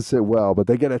doesn't sit well, but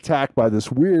they get attacked by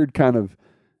this weird kind of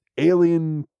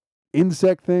alien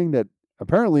insect thing that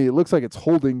apparently it looks like it's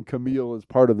holding Camille as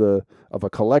part of a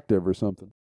collective or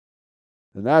something.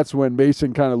 And that's when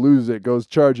Mason kind of loses it, goes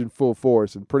charging full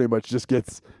force, and pretty much just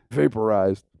gets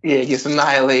vaporized. Yeah, it gets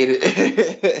annihilated.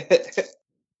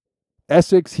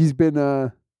 Essex, he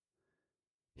got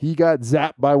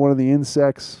zapped by one of the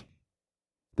insects.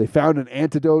 They found an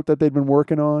antidote that they'd been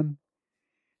working on,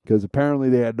 because apparently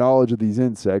they had knowledge of these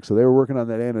insects, so they were working on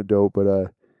that antidote,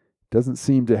 but doesn't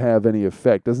seem to have any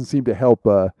effect. Doesn't seem to help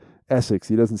Essex.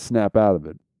 He doesn't snap out of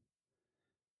it.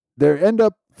 They end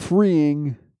up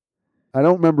freeing, I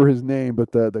don't remember his name,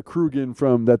 but the Krugen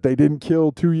from that they didn't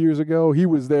kill 2 years ago. He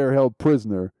was there held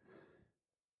prisoner.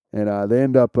 And they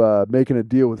end up making a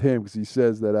deal with him because he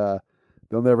says that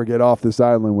they'll never get off this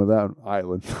off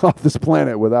this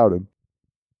planet without him.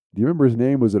 Do you remember his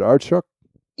name? Was it Archuk?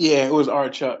 Yeah, it was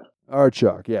Archuk.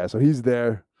 Archuk, yeah. So he's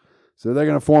there. So they're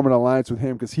going to form an alliance with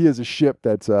him because he has a ship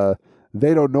that's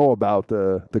they don't know about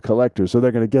the collector. So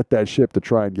they're going to get that ship to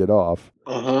try and get off.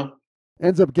 Uh-huh.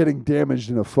 Ends up getting damaged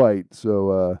in a fight.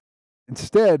 So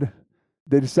instead,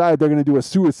 they decide they're going to do a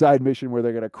suicide mission where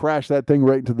they're going to crash that thing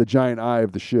right into the giant eye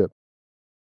of the ship.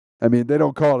 I mean, they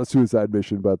don't call it a suicide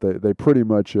mission, but they pretty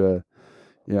much,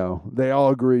 they all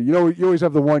agree. You know, you always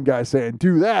have the one guy saying,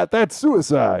 do that, that's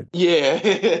suicide. Yeah.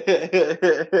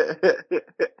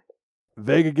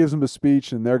 Vega gives them a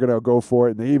speech, and they're going to go for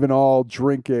it, and they even all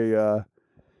drink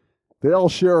they all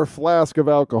share a flask of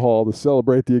alcohol to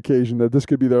celebrate the occasion that this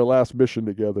could be their last mission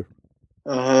together.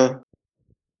 Uh-huh.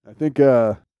 I think,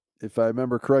 if I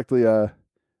remember correctly,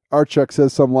 Archuk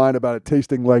says some line about it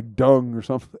tasting like dung or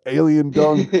something. Alien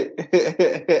dung.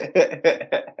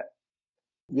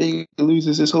 Vega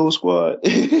loses his whole squad.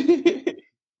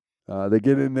 They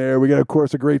get in there. We get, of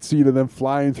course, a great scene of them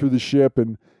flying through the ship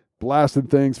and blasting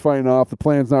things, fighting off. The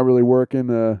plan's not really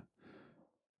working.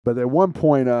 But at one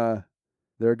point,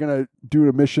 they're going to do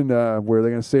a mission where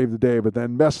they're going to save the day. But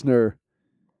then Messner,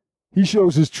 he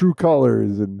shows his true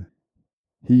colors, and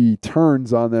he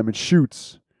turns on them and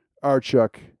shoots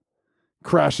Archuk,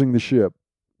 crashing the ship.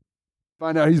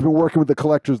 Find out he's been working with the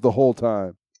collectors the whole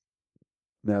time.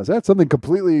 Now, is that something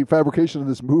completely fabrication of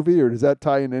this movie, or does that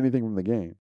tie in anything from the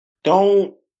game?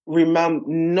 Don't remember.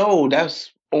 No,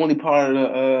 that's only part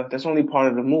of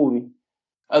the movie.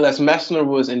 Unless Messner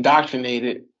was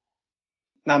indoctrinated.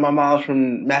 Not my miles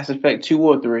from Mass Effect 2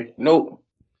 or 3. Nope.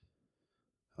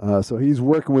 So he's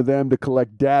working with them to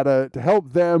collect data to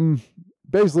help them.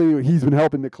 Basically, he's been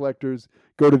helping the collectors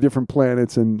go to different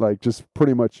planets and just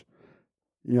pretty much,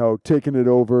 taking it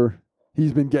over.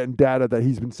 He's been getting data that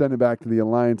he's been sending back to the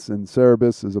Alliance, and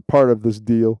Cerebus is a part of this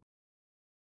deal.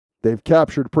 They've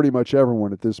captured pretty much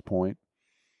everyone at this point.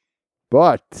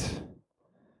 But,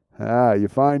 you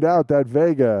find out that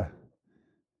Vega,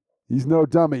 he's no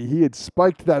dummy. He had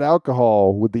spiked that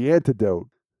alcohol with the antidote.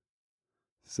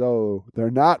 So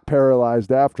they're not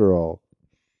paralyzed after all.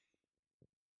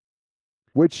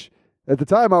 Which, at the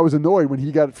time, I was annoyed when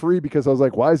he got free because I was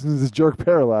like, why isn't this jerk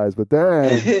paralyzed? But then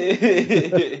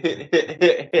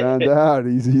found out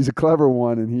he's a clever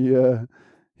one, and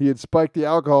he had spiked the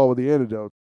alcohol with the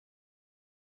antidote.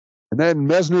 And then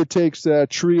Messner takes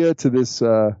Tria to this,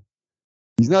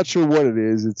 he's not sure what it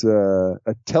is. It's a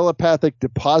telepathic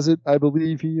deposit, I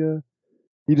believe he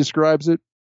describes it,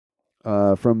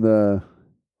 from the,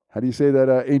 how do you say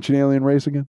that ancient alien race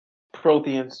again?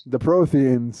 Protheans. The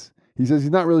Protheans. He says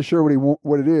he's not really sure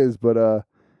what it is, but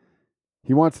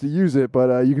he wants to use it.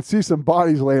 But you can see some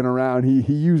bodies laying around.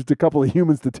 He used a couple of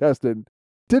humans to test it.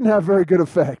 Didn't have very good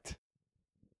effect.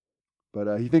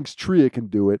 But he thinks Tria can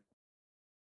do it.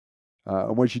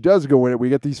 And when she does go in it, we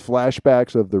get these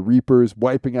flashbacks of the Reapers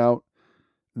wiping out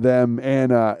them,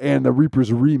 and the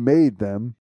Reapers remade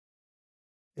them.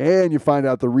 And you find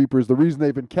out the Reapers, the reason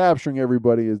they've been capturing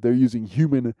everybody is they're using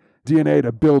human DNA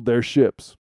to build their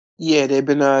ships. Yeah, they've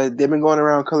been going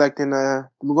around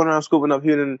scooping up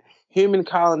human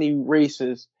colony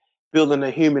races, building a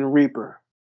human Reaper.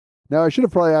 Now, I should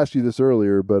have probably asked you this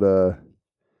earlier, but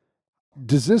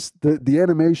does this, the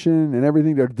animation and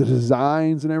everything, the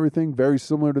designs and everything, very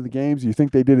similar to the games? Do you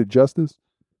think they did it justice?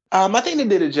 I think they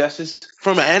did it justice.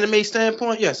 From an anime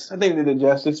standpoint, yes. I think they did it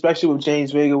justice, especially with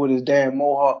James Vega with his damn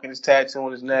mohawk and his tattoo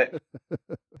on his neck.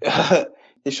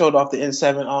 They showed off the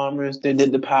N7 armors. They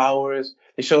did the powers.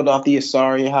 They showed off the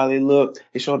Asari, how they looked.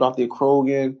 They showed off the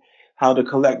Krogan, how the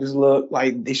collectors look.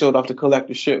 Like, they showed off the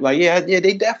collector ship. Like, yeah,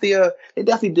 they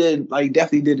definitely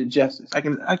did it justice. I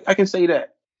can say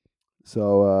that.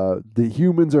 So the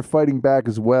humans are fighting back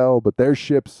as well, but their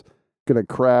ship's gonna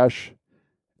crash.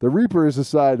 The Reapers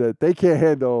decide that they can't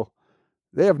handle.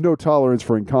 They have no tolerance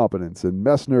for incompetence, and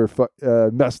Messner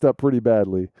messed up pretty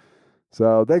badly.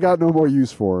 So they got no more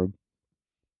use for him.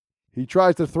 He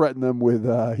tries to threaten them with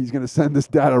he's going to send this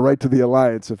data right to the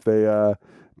Alliance if they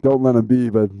don't let him be,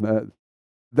 but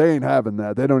they ain't having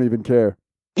that. They don't even care.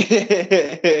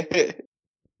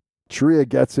 Tria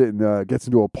gets it and gets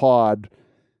into a pod,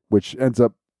 which ends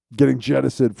up getting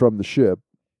jettisoned from the ship.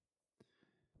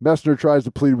 Messner tries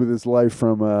to plead with his life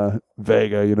from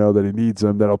Vega, that he needs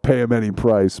him, that'll pay him any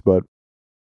price, but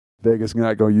Vega's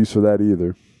not going to use for that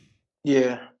either.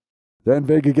 Yeah. Then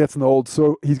Vega gets in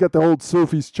he's got the old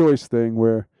Sophie's Choice thing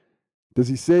where does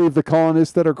he save the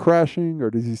colonists that are crashing,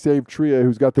 or does he save Tria,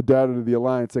 who's got the data to the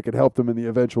Alliance that could help them in the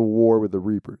eventual war with the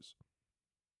Reapers?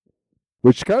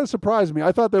 Which kind of surprised me.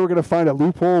 I thought they were going to find a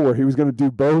loophole where he was going to do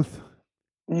both.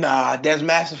 Nah,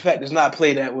 Mass Effect does not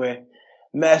play that way.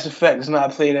 Mass Effect does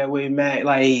not play that way, man.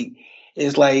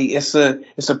 It's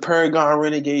a Paragon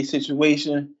Renegade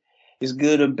situation. It's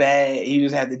good or bad. You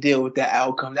just have to deal with that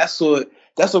outcome. That's what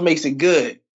makes it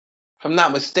good. If I'm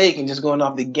not mistaken, just going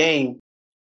off the game,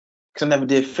 because I never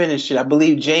did finish it, I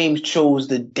believe James chose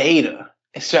the data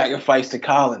and sacrificed the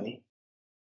colony.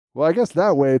 Well, I guess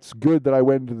that way it's good that I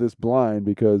went into this blind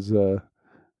because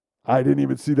I didn't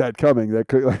even see that coming. That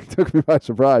took me by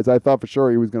surprise. I thought for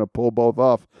sure he was going to pull both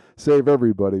off, save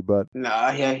everybody, but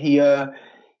Nah, yeah,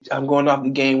 I'm going off the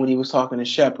game when he was talking to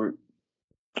Shepard.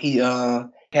 I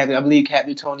believe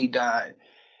Captain Tony died,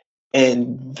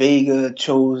 and Vega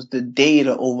chose the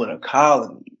data over the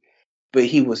colony. But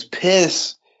he was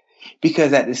pissed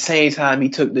because at the same time he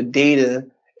took the data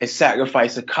and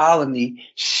sacrificed the colony,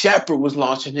 Shepard was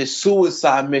launching his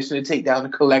suicide mission to take down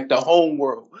and collect the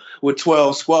homeworld with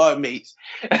 12 squad mates.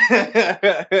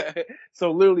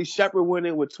 So literally Shepard went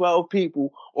in with 12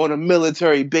 people on a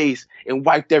military base and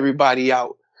wiped everybody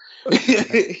out.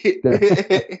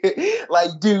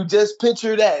 Like, dude, just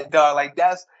picture that, dog. Like,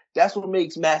 that's what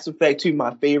makes Mass Effect 2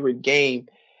 my favorite game,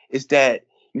 is that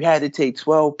you had to take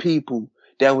 12 people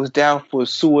that was down for a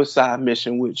suicide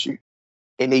mission with you,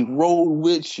 and they rode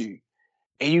with you,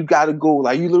 and you gotta go,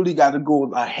 like, you literally gotta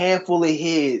go a handful of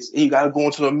heads, and you gotta go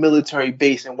into a military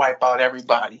base and wipe out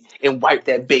everybody and wipe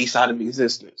that base out of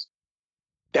existence.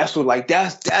 That's what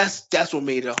what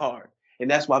made it hard.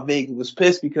 And that's why Vega was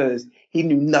pissed, because he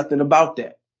knew nothing about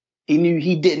that.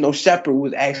 He didn't know Shepard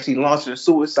was actually launching a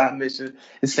suicide mission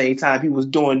at the same time he was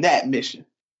doing that mission.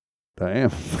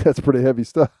 Damn, that's pretty heavy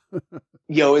stuff.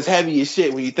 Yo, it's heavy as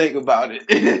shit when you think about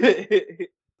it.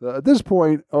 At this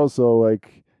point, also,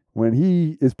 like, when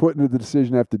he is put into the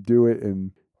decision to have to do it,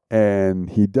 and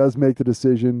he does make the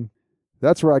decision,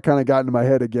 that's where I kind of got into my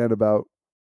head again about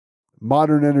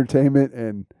modern entertainment,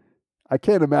 and I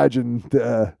can't imagine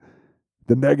the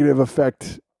negative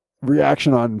effect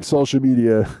reaction on social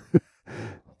media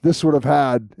this would have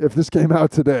had if this came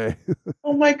out today.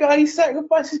 Oh my God, he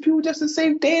sacrifices people just to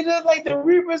save data? Like, the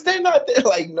Reapers, they're not there.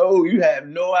 Like, no, you have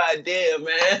no idea,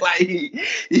 man. Like,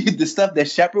 the stuff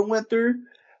that Shepard went through,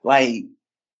 like,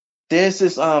 there's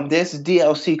this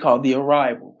DLC called The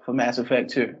Arrival for Mass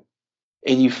Effect 2.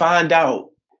 And you find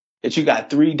out that you got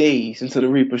 3 days until the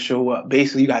Reapers show up.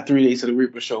 Basically, you got 3 days till the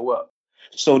Reapers show up.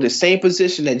 So the same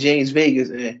position that James Vega's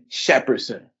in,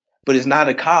 Shepard's in. But it's not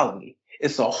a colony.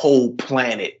 It's a whole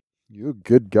planet. You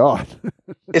good God.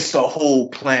 It's a whole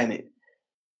planet.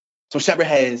 So Shepard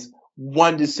has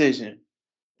one decision.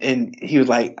 And he was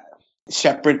like,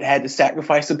 Shepard had to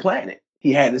sacrifice the planet.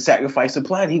 He had to sacrifice the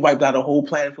planet. He wiped out a whole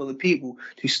planet full of people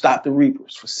to stop the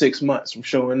Reapers for 6 months from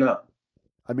showing up.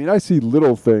 I mean, I see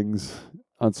little things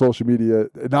on social media,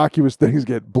 innocuous things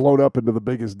get blown up into the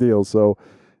biggest deal. So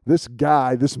this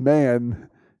guy, this man,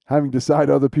 having to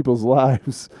decide other people's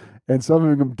lives, and some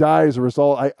of them die as a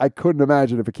result, I couldn't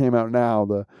imagine if it came out now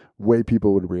the way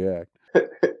people would react.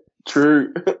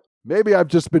 True. Maybe I've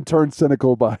just been turned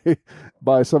cynical by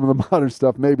some of the modern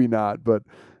stuff. Maybe not, but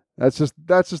that's just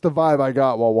the vibe I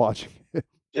got while watching it.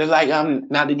 It's like,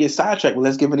 not to get sidetracked, but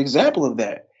let's give an example of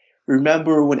that.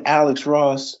 Remember when Alex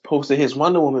Ross posted his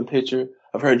Wonder Woman picture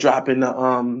of her dropping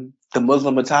the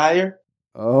Muslim attire?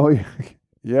 Oh yeah,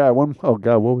 yeah. Oh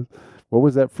God, what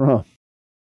was that from?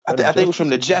 I think it was from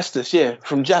the Justice. Yeah,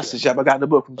 from Justice. Yeah, I got the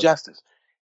book from Justice.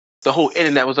 The whole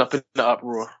internet was up in the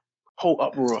uproar. Whole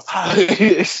uproar.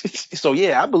 So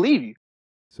yeah, I believe you.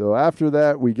 So after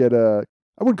that, we get I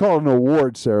wouldn't call it an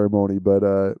award ceremony, but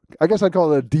I guess I'd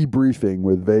call it a debriefing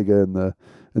with Vega and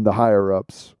the higher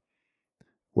ups,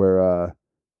 where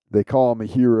they call him a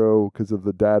hero because of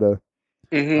the data.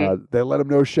 Mm-hmm. They let him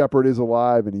know Shepard is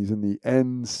alive and he's in the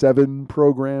N7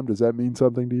 program. Does that mean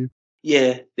something to you?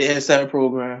 Yeah, the N7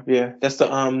 program. Yeah, that's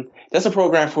a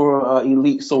program for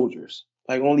elite soldiers.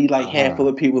 Like, only handful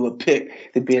of people are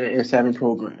picked to be in an N7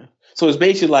 program. So it's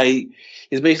basically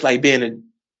like being a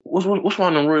what's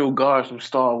one of the Royal Guards from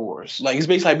Star Wars? Like, it's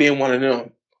basically like being one of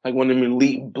them, like one of them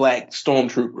elite black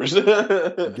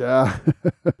stormtroopers. Yeah.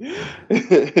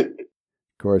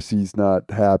 Of course, he's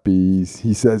not happy.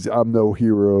 He says, "I'm no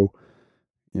hero,"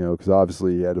 because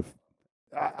obviously he had a.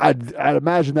 I'd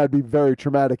imagine that'd be very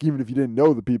traumatic, even if you didn't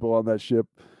know the people on that ship,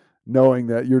 knowing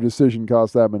that your decision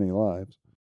cost that many lives.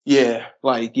 Yeah,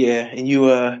 and you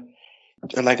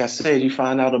like I said, you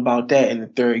find out about that in the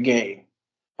third game.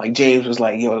 Like, James was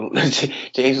like,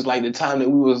 the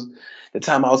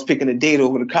time I was picking the data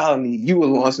over the colony, you were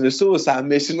launching a suicide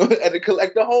mission to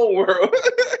collect the whole world.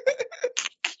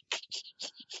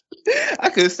 I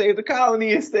could have saved the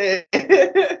colony instead.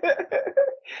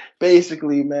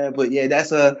 Basically, man. But yeah,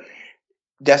 that's what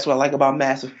I like about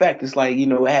Mass Effect. It's like, it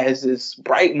has its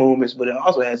bright moments, but it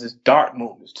also has its dark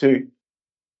moments too.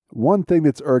 One thing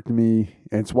that's irked me,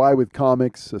 and it's why with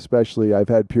comics especially, I've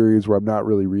had periods where I'm not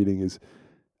really reading, is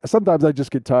sometimes I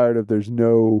just get tired of there's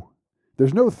no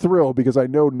thrill because I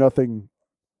know nothing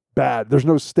bad. There's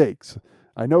no stakes.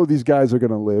 I know these guys are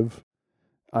going to live.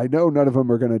 I know none of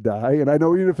them are going to die, and I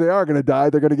know even if they are going to die,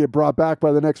 they're going to get brought back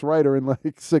by the next writer in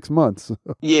like 6 months.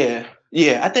 Yeah.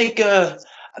 I think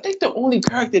the only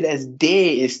character that's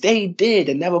dead and stayed dead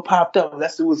that never popped up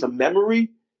unless it was a memory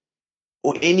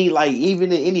or any like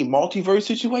even in any multiverse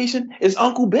situation is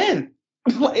Uncle Ben.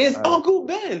 It's Uncle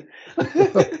Ben.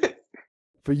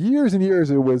 For years and years,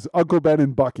 it was Uncle Ben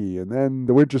and Bucky, and then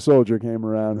the Winter Soldier came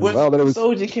around. Winter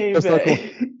Soldier came back.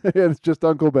 It's just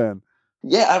Uncle Ben.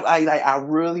 Yeah, I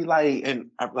really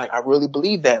I really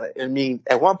believe that. I mean,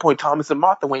 at one point, Thomas and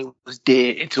Martha Wayne was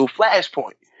dead until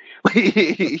Flashpoint.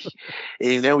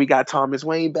 And then we got Thomas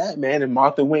Wayne Batman and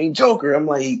Martha Wayne Joker. I'm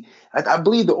like, I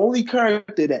believe the only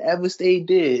character that ever stayed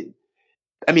dead.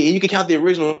 I mean, you can count the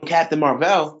original Captain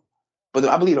Marvel, but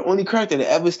I believe the only character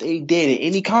that ever stayed dead in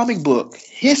any comic book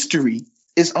history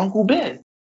is Uncle Ben,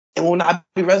 and will not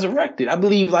be resurrected. I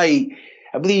believe a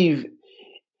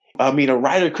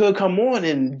writer could come on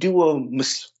and do a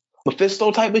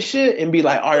Mephisto type of shit and be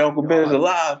like, all right, Uncle Ben is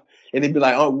alive. And they'd be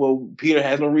like, oh, well, Peter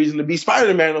has no reason to be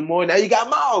Spider-Man no more. Now you got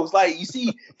Miles. Like, you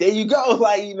see, there you go.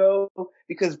 Like,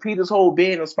 because Peter's whole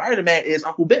being of Spider-Man is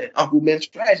Uncle Ben. Uncle Ben's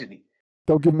tragedy.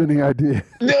 Don't give him any idea.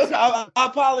 No, I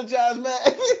apologize, man.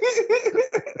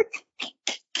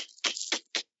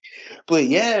 But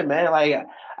yeah, man, like,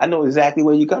 I know exactly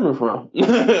where you're coming from.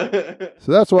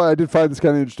 So that's why I did find this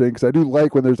kind of interesting, because I do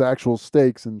like when there's actual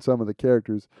stakes in some of the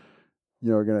characters.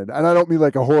 And I don't mean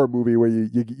like a horror movie where you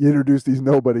introduce these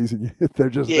nobodies and they're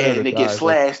just there and they get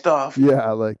slashed off.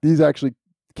 Yeah, like these actually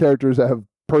characters have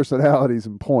personalities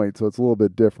and points, so it's a little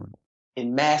bit different.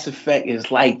 And Mass Effect is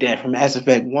like that from Mass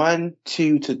Effect 1,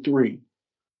 2 to 3.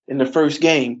 In the first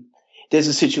game, there's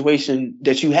a situation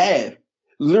that you have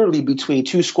literally between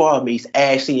two squad mates,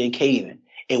 Ashley and Kaden,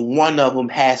 and one of them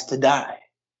has to die.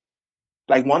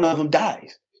 Like one of them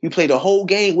dies. You play the whole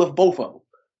game with both of them.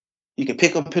 You can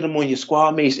put them on your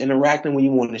squad mates, interacting when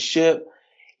you on the ship,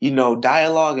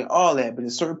 dialogue and all that. But at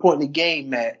a certain point in the game,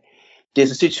 Matt, there's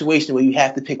a situation where you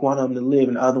have to pick one of them to live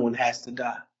and the other one has to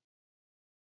die.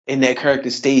 And that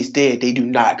character stays dead. They do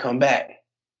not come back.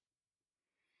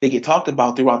 They get talked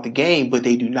about throughout the game, but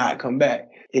they do not come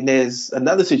back. And there's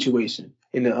another situation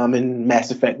in Mass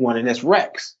Effect 1, and that's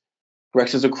Rex.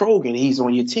 Rex is a Krogan. He's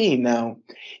on your team. Now,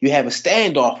 you have a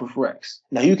standoff with Rex.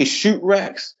 Now, you can shoot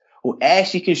Rex, or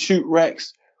Ashley can shoot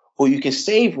Rex, or you can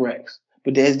save Rex.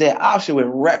 But there's that option where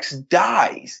Rex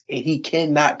dies and he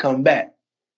cannot come back.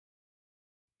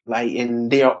 Like,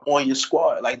 and they are on your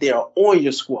squad. Like,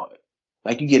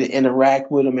 you get to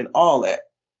interact with them and all that.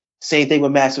 Same thing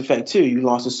with Mass Effect 2. You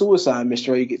lost a suicide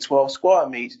mission, you get 12 squad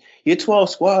mates. Your 12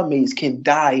 squad mates can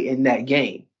die in that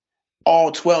game.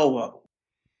 All 12 of them.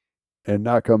 And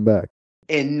not come back.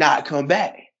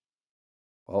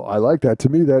 Well, I like that. To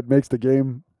me, that makes the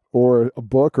game or a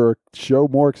book or a show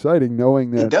more exciting,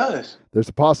 knowing that it does. There's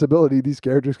a possibility these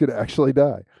characters could actually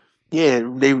die. Yeah,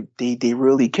 they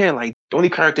really can. Like, the only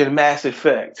character in Mass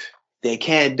Effect that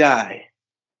can't die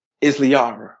is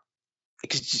Liara.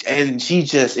 And she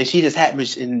just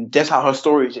happens, and that's how her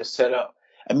story is just set up.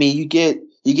 I mean, you get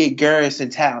Garrus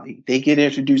and Tally. They get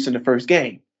introduced in the first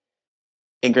game.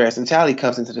 And Garrus and Tally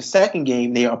comes into the second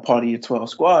game. They are part of your 12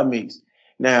 squad mates.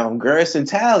 Now, Garrus and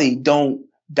Tally don't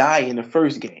die in the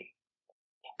first game,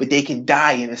 but they can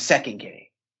die in the second game.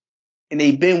 And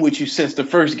they've been with you since the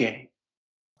first game.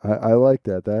 I like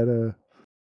that.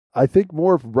 I think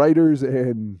more of writers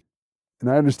and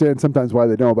I understand sometimes why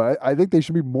they don't, but I think they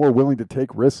should be more willing to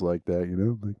take risks like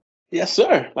that, Like, yes,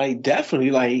 sir. Like,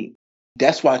 definitely. Like,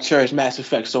 that's why I cherish Mass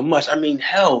Effect so much. I mean,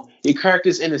 hell, your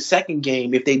characters in the second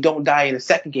game, if they don't die in the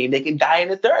second game, they can die in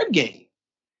the third game.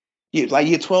 Like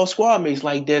your 12 squad mates,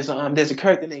 like there's a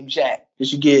character named Jack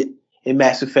that you get in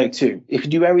Mass Effect 2. If you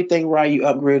do everything right, you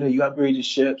upgrade her, you upgrade your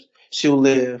ships, she'll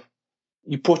live.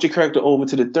 You port your character over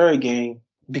to the third game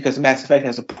because Mass Effect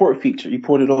has a port feature. You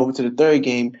port it over to the third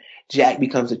game, Jack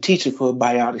becomes a teacher for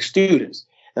biotic students.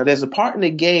 Now, there's a part in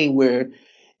the game where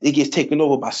it gets taken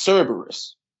over by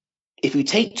Cerberus. If you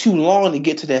take too long to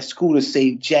get to that school to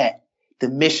save Jack, the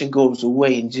mission goes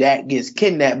away and Jack gets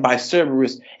kidnapped by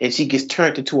Cerberus and she gets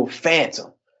turned into a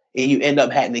phantom. And you end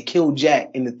up having to kill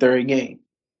Jack in the third game.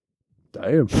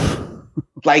 Damn.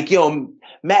 Like,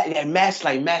 Mass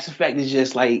Effect is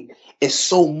just like, it's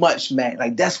so much, man.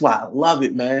 Like, that's why I love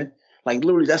it, man. Like,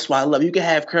 literally, that's why I love it. You can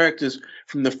have characters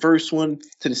from the first one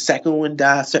to the second one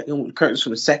die, characters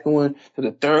from the second one to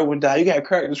the third one die. You can have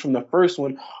characters from the first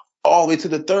one all the way to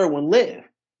the third one live.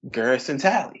 Garrus and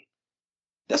Tally.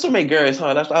 That's what made Garrus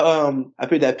hard. That's why I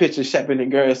put that picture of Shepard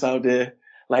and Garrus out there.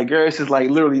 Like, Garrus is like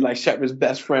literally like Shepard's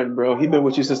best friend, bro. He's been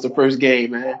with you since the first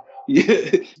game, man.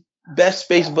 Yeah. Best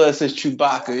space bud since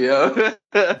Chewbacca, yo.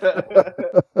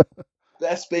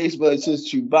 Best space bud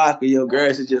since Chewbacca, yo.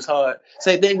 Girls is just hard.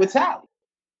 Same thing with Tally.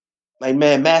 Like,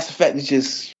 man, Mass Effect is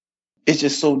just, it's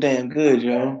just so damn good,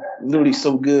 yo. Literally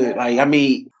so good. Like, I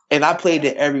mean, and I played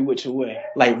it every which way.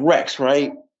 Like Rex,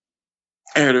 right?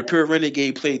 I had a pure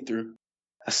renegade playthrough.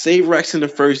 I saved Rex in the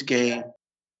first game,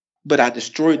 but I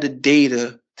destroyed the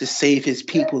data to save his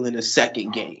people in the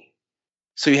second game.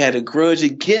 So he had a grudge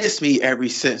against me ever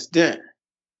since then.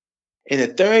 In the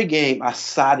third game, I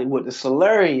sided with the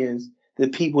Solarians, the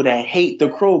people that hate the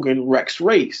Krogan Rex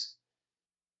race.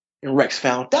 And Rex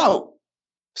found out.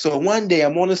 So one day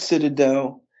I'm on the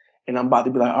Citadel and I'm about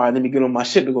to be like, all right, let me get on my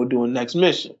ship to go do a next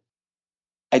mission.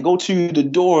 I go to the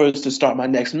doors to start my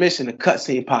next mission. A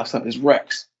cutscene pops up. It's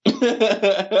Rex.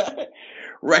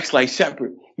 Rex like,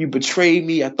 Shepard, you betrayed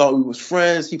me. I thought we was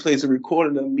friends. He plays a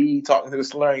recording of me talking to the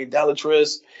Solarian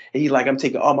Delatress. And he's like, I'm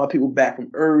taking all my people back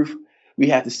from Earth. We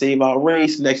have to save our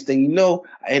race. Next thing you know,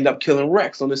 I end up killing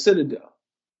Rex on the Citadel.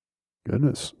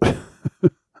 Goodness.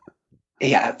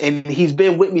 Yeah, and he's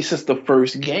been with me since the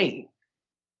first game.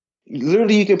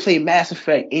 Literally, you can play Mass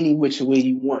Effect any which way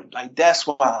you want. Like, that's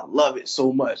why I love it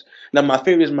so much. Now, my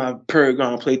favorite is my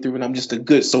Paragon playthrough, and I'm just a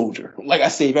good soldier. Like, I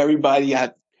save everybody.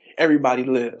 Everybody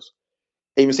lives.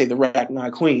 I even say the Ragnar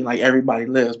Queen. Like, everybody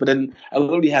lives. But then I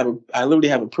literally have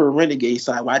a pure renegade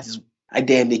side where I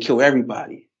damn near kill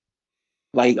everybody.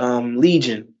 Like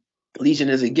Legion. Legion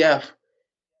is a Geth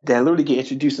that literally get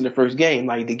introduced in the first game.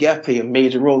 Like, the Geth play a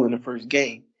major role in the first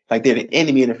game. Like, they're the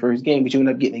enemy in the first game, but you end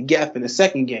up getting a Geth in the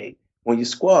second game on your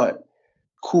squad.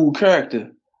 Cool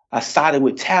character. I sided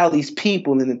with Tally's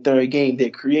people in the third game.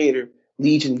 Their creator,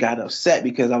 Legion, got upset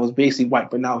because I was basically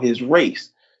wiping out his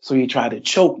race. So he tried to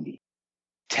choke me.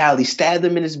 Tally stabbed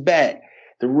him in his back.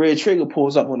 The red trigger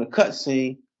pulls up on the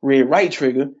cutscene, red right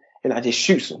trigger, and I just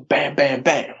shoots him. Bam, bam,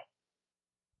 bam.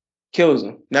 Kills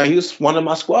him. Now, he was one of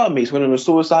my squad mates, went on a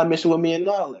suicide mission with me and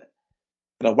all that.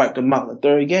 And I wiped him out in the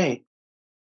third game.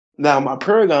 Now, my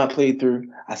Paragon playthrough,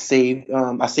 I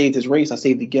saved his race. I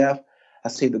saved the Geth. I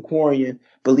saved the Quarian.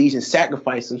 But Legion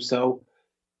sacrificed himself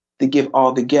to give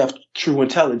all the Geth true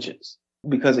intelligence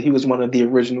because he was one of the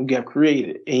original Geth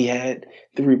created. And he had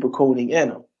the Reaper coding in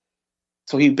him.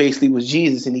 So he basically was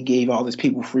Jesus and he gave all his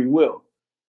people free will.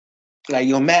 Like,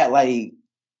 yo, Matt, like,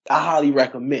 I highly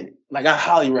recommend it. Like, I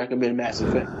highly recommend Mass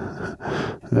Effect.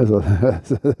 There's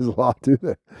a lot to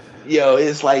that. Yo,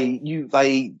 it's like,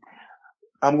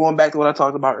 I'm going back to what I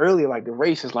talked about earlier, like the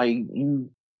races, like you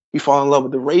fall in love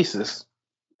with the races.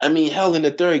 I mean, hell, in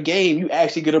the third game, you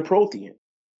actually get a Prothean.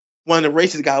 One of the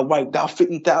races got wiped out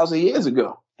 50,000 years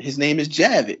ago. His name is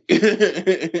Javid.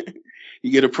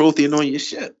 You get a Prothean on your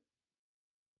ship.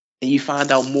 And you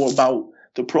find out more about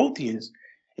the Protheans.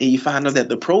 And you find out that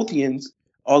the Protheans,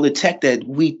 all the tech that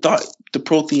we thought the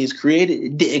Protheans created,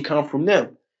 it didn't come from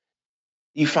them.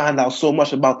 You find out so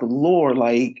much about the lore,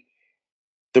 like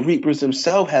the Reapers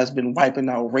themselves has been wiping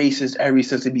out races ever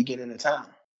since the beginning of time.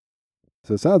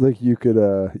 So it sounds like you could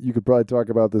probably talk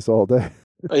about this all day.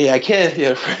 Oh, yeah, I can.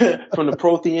 Yeah, from the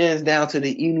Protheans down to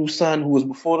the Inu Sun, who was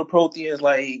before the Protheans,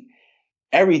 like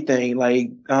everything, like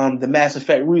the Mass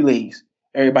Effect relays.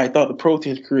 Everybody thought the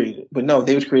Protheans created, but no,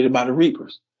 they was created by the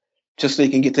Reapers, just so they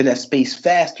can get to that space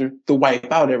faster to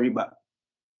wipe out everybody.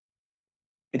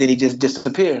 And then he just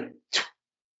disappeared.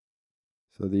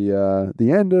 So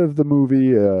the end of the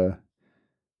movie,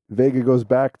 Vega goes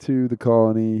back to the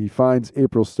colony. He finds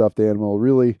April's stuffed animal.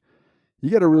 Really, you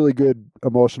get a really good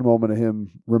emotional moment of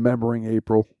him remembering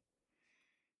April.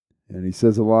 And he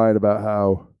says a line about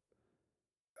how,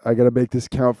 I got to make this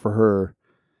count for her.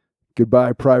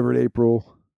 Goodbye, Private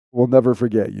April. We'll never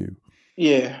forget you.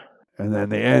 Yeah. And then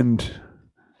they end.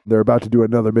 They're about to do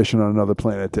another mission on another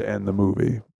planet to end the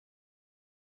movie.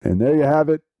 And there you have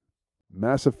it.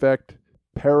 Mass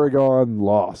Effect-Paragon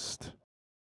Lost.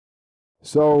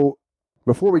 So,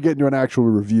 before we get into an actual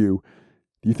review,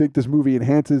 do you think this movie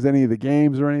enhances any of the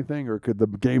games or anything? Or could the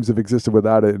games have existed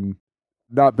without it and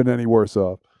not been any worse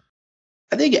off?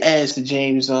 I think it adds to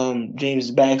James's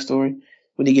backstory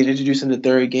when he gets introduced in the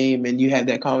third game and you have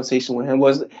that conversation with him.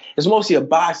 It's mostly a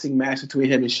boxing match between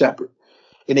him and Shepard.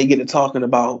 And they get to talking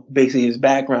about basically his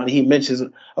background. He mentions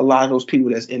a lot of those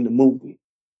people that's in the movie.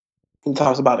 He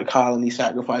talks about the colony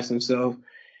sacrificing himself.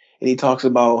 And he talks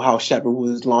about how Shepard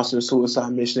was launching a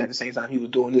suicide mission at the same time he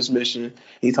was doing this mission.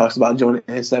 He talks about joining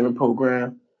the N7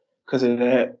 program because of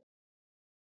that.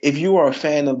 If you are a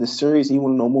fan of the series and you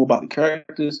want to know more about the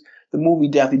characters, the movie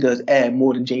definitely does add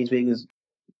more to James Vega's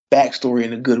backstory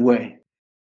in a good way.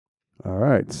 All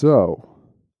right, so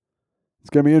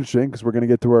it's going to be interesting because we're going to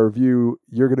get to our review.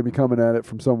 You're going to be coming at it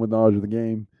from someone with knowledge of the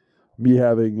game. me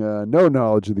having no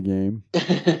knowledge of the game.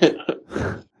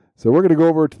 So we're going to go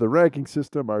over to the ranking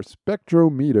system, our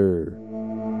spectrometer.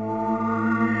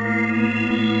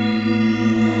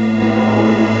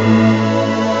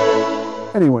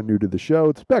 Anyone new to the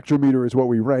show, the spectrometer is what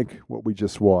we rank what we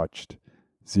just watched.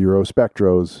 0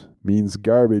 spectros means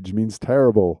garbage, means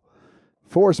terrible.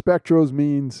 4 spectros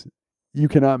means you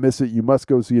cannot miss it. You must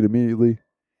go see it immediately.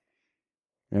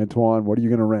 Antoine, what are you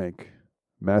going to rank?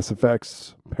 Mass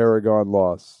Effect's Paragon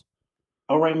Lost.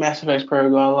 I'll rank Mass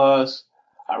Effect-Paragon Lost.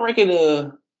 I rank it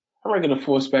a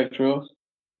 4 spectros.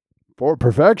 For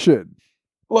perfection.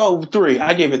 Well, 3.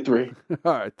 I gave it 3.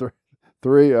 All right,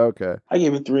 3. Okay. I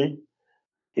gave it 3.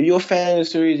 If you're a fan of the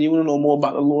series and you want to know more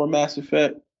about the lore of Mass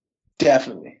Effect,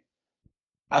 definitely.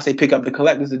 I say pick up the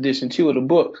collector's edition too of the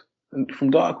book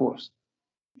from Dark Horse.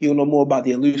 You'll know more about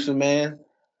the Elusive Man.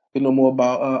 You'll know more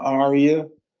about Aria.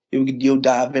 You'll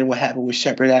dive in what happened with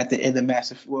Shepard at the end of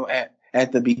Mass Effect. Well,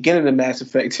 at the beginning of Mass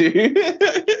Effect too.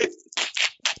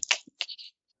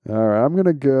 All right, I'm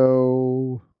gonna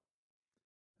go.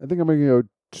 I think I'm gonna go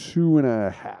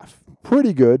 2.5.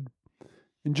 Pretty good,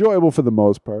 enjoyable for the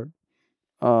most part.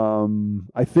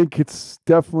 I think it's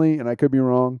definitely, and I could be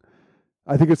wrong,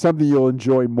 I think it's something you'll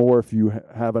enjoy more if you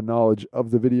have a knowledge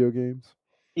of the video games.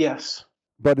 Yes.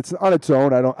 But it's on its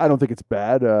own. I don't think it's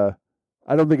bad.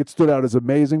 I don't think it stood out as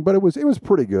amazing, but it was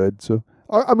pretty good. So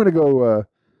I'm gonna go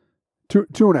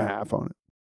 2.5 on it.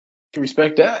 Can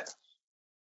respect that.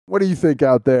 What do you think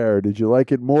out there? Did you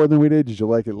like it more than we did? Did you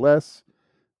like it less?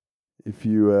 If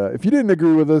you didn't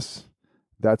agree with us,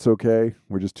 that's okay.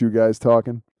 We're just two guys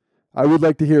talking. I would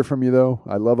like to hear from you, though.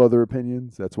 I love other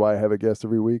opinions. That's why I have a guest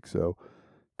every week. So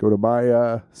go to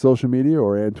my social media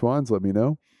or Antoine's. Let me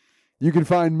know. You can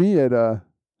find me at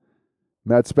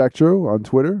Matt Spectro on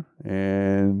Twitter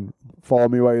and follow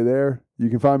me while you're there. You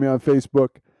can find me on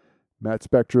Facebook, Matt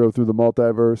Spectro Through the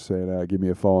Multiverse, and give me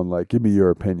a follow and give me your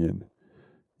opinion.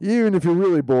 Even if you're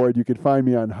really bored, you can find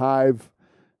me on Hive,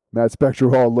 Matt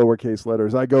Spectro, all lowercase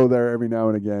letters. I go there every now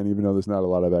and again, even though there's not a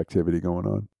lot of activity going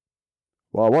on.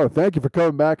 Well, I want to thank you for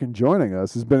coming back and joining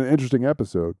us. It's been an interesting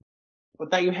episode. Well,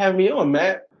 thank you for having me on,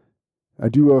 Matt. I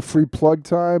do a free plug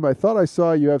time. I thought I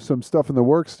saw you have some stuff in the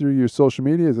works through your social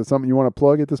media. Is that something you want to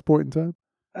plug at this point in time?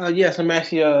 Yes, I'm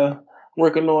actually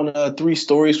working on 3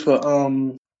 stories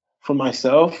for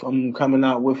myself. I'm coming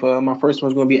out with my first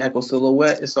one's going to be Echo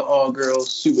Silhouette. It's an all-girls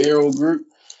superhero group.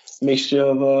 Mixture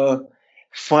of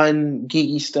fun,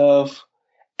 geeky stuff,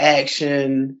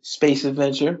 action, space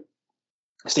adventure.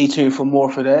 Stay tuned for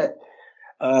more for that.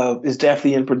 It's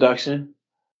definitely in production.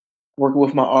 Working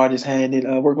with my artist hand in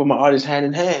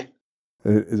hand.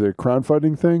 Is it a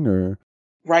crowdfunding thing or?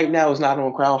 Right now, it's not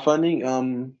on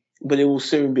crowdfunding, but it will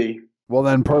soon be. Well,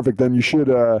 then perfect. Then you should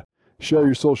share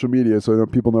your social media so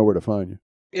people know where to find you.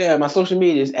 Yeah, my social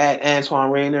media is at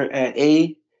Antoine Rayner at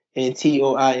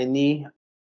ANTOINE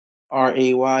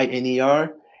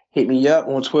Hit me up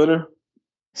on Twitter.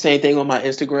 Same thing on my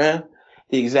Instagram.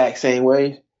 The exact same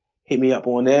way. Hit me up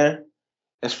on there.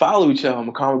 Let's follow each other. I'm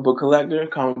a comic book collector,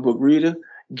 comic book reader,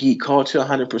 geek culture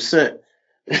 100%.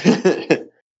 And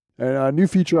a new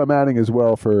feature I'm adding as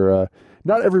well for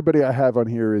not everybody I have on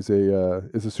here is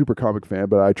a super comic fan,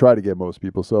 but I try to get most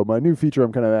people. So my new feature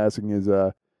I'm kind of asking is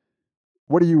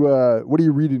what are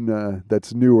you reading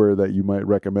that's newer that you might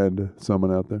recommend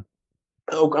someone out there?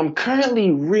 Oh, I'm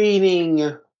currently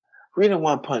reading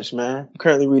One Punch Man. I'm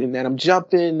currently reading that. I'm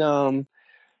jumping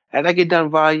as I get done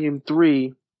volume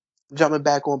 3, jumping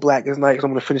back on Blackest Night because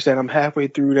I'm going to finish that. I'm halfway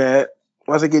through that.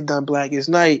 Once I get done Blackest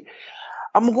Night,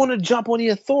 I'm going to jump on The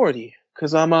Authority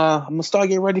because I'm going to start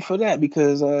getting ready for that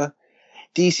because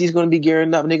DC's going to be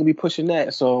gearing up and they're going to be pushing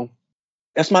that. So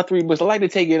that's my 3 books. I like to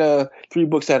take it 3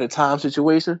 books at a time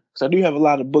situation because I do have a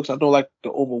lot of books. I don't like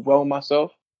to overwhelm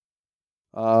myself.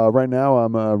 Right now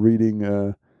I'm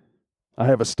reading. I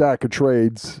have a stack of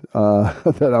trades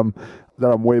that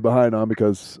I'm way behind on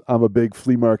because I'm a big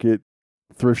flea market,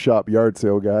 thrift shop, yard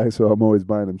sale guy, so I'm always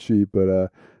buying them cheap. But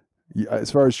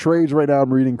as far as trades right now,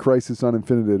 I'm reading Crisis on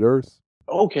Infinite Earths.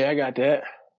 Okay, I got that.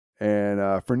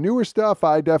 And for newer stuff,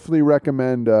 I definitely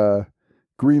recommend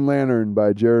Green Lantern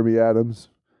by Jeremy Adams.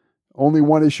 Only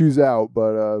 1 issue's out,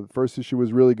 but the first issue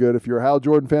was really good. If you're a Hal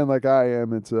Jordan fan like I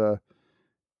am, it's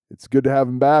good to have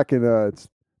him back, and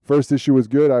first issue was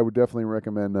good. I would definitely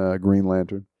recommend Green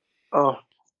Lantern. Oh,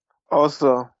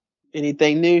 also,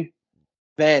 anything new?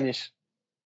 Vanish.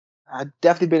 I've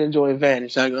definitely been enjoying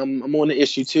Vanish. I'm on the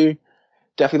issue 2.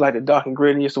 Definitely like the dark and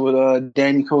gritty. So what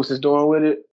Danny Coast is doing with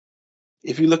it.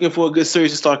 If you're looking for a good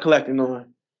series to start collecting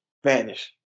on,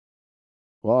 Vanish.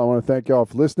 Well, I want to thank y'all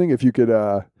for listening. If you could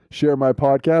share my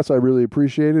podcast. I really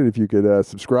appreciate it. If you could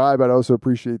subscribe, I'd also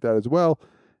appreciate that as well.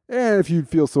 And if you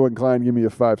feel so inclined, give me a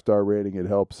 5-star rating. It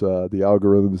helps. The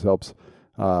algorithms helps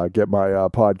get my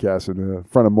podcast in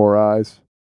front of more eyes.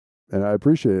 And I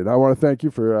appreciate it. I want to thank you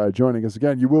for joining us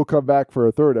again. You will come back for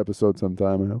a third episode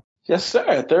sometime, I hope. Yes,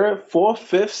 sir. Third, fourth,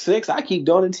 fifth, sixth. I keep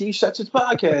doing it until you shut your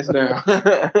podcast down.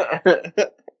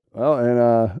 Well, and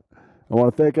I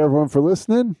want to thank everyone for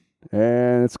listening.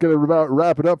 And it's going to about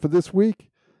wrap it up for this week.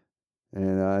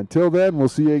 And until then, we'll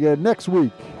see you again next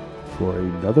week for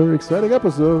another exciting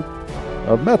episode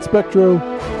of Matt Spectro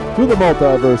through the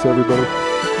multiverse, everybody.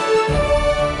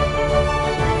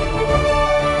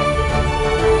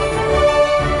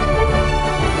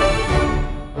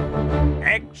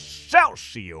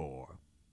 Excelsior!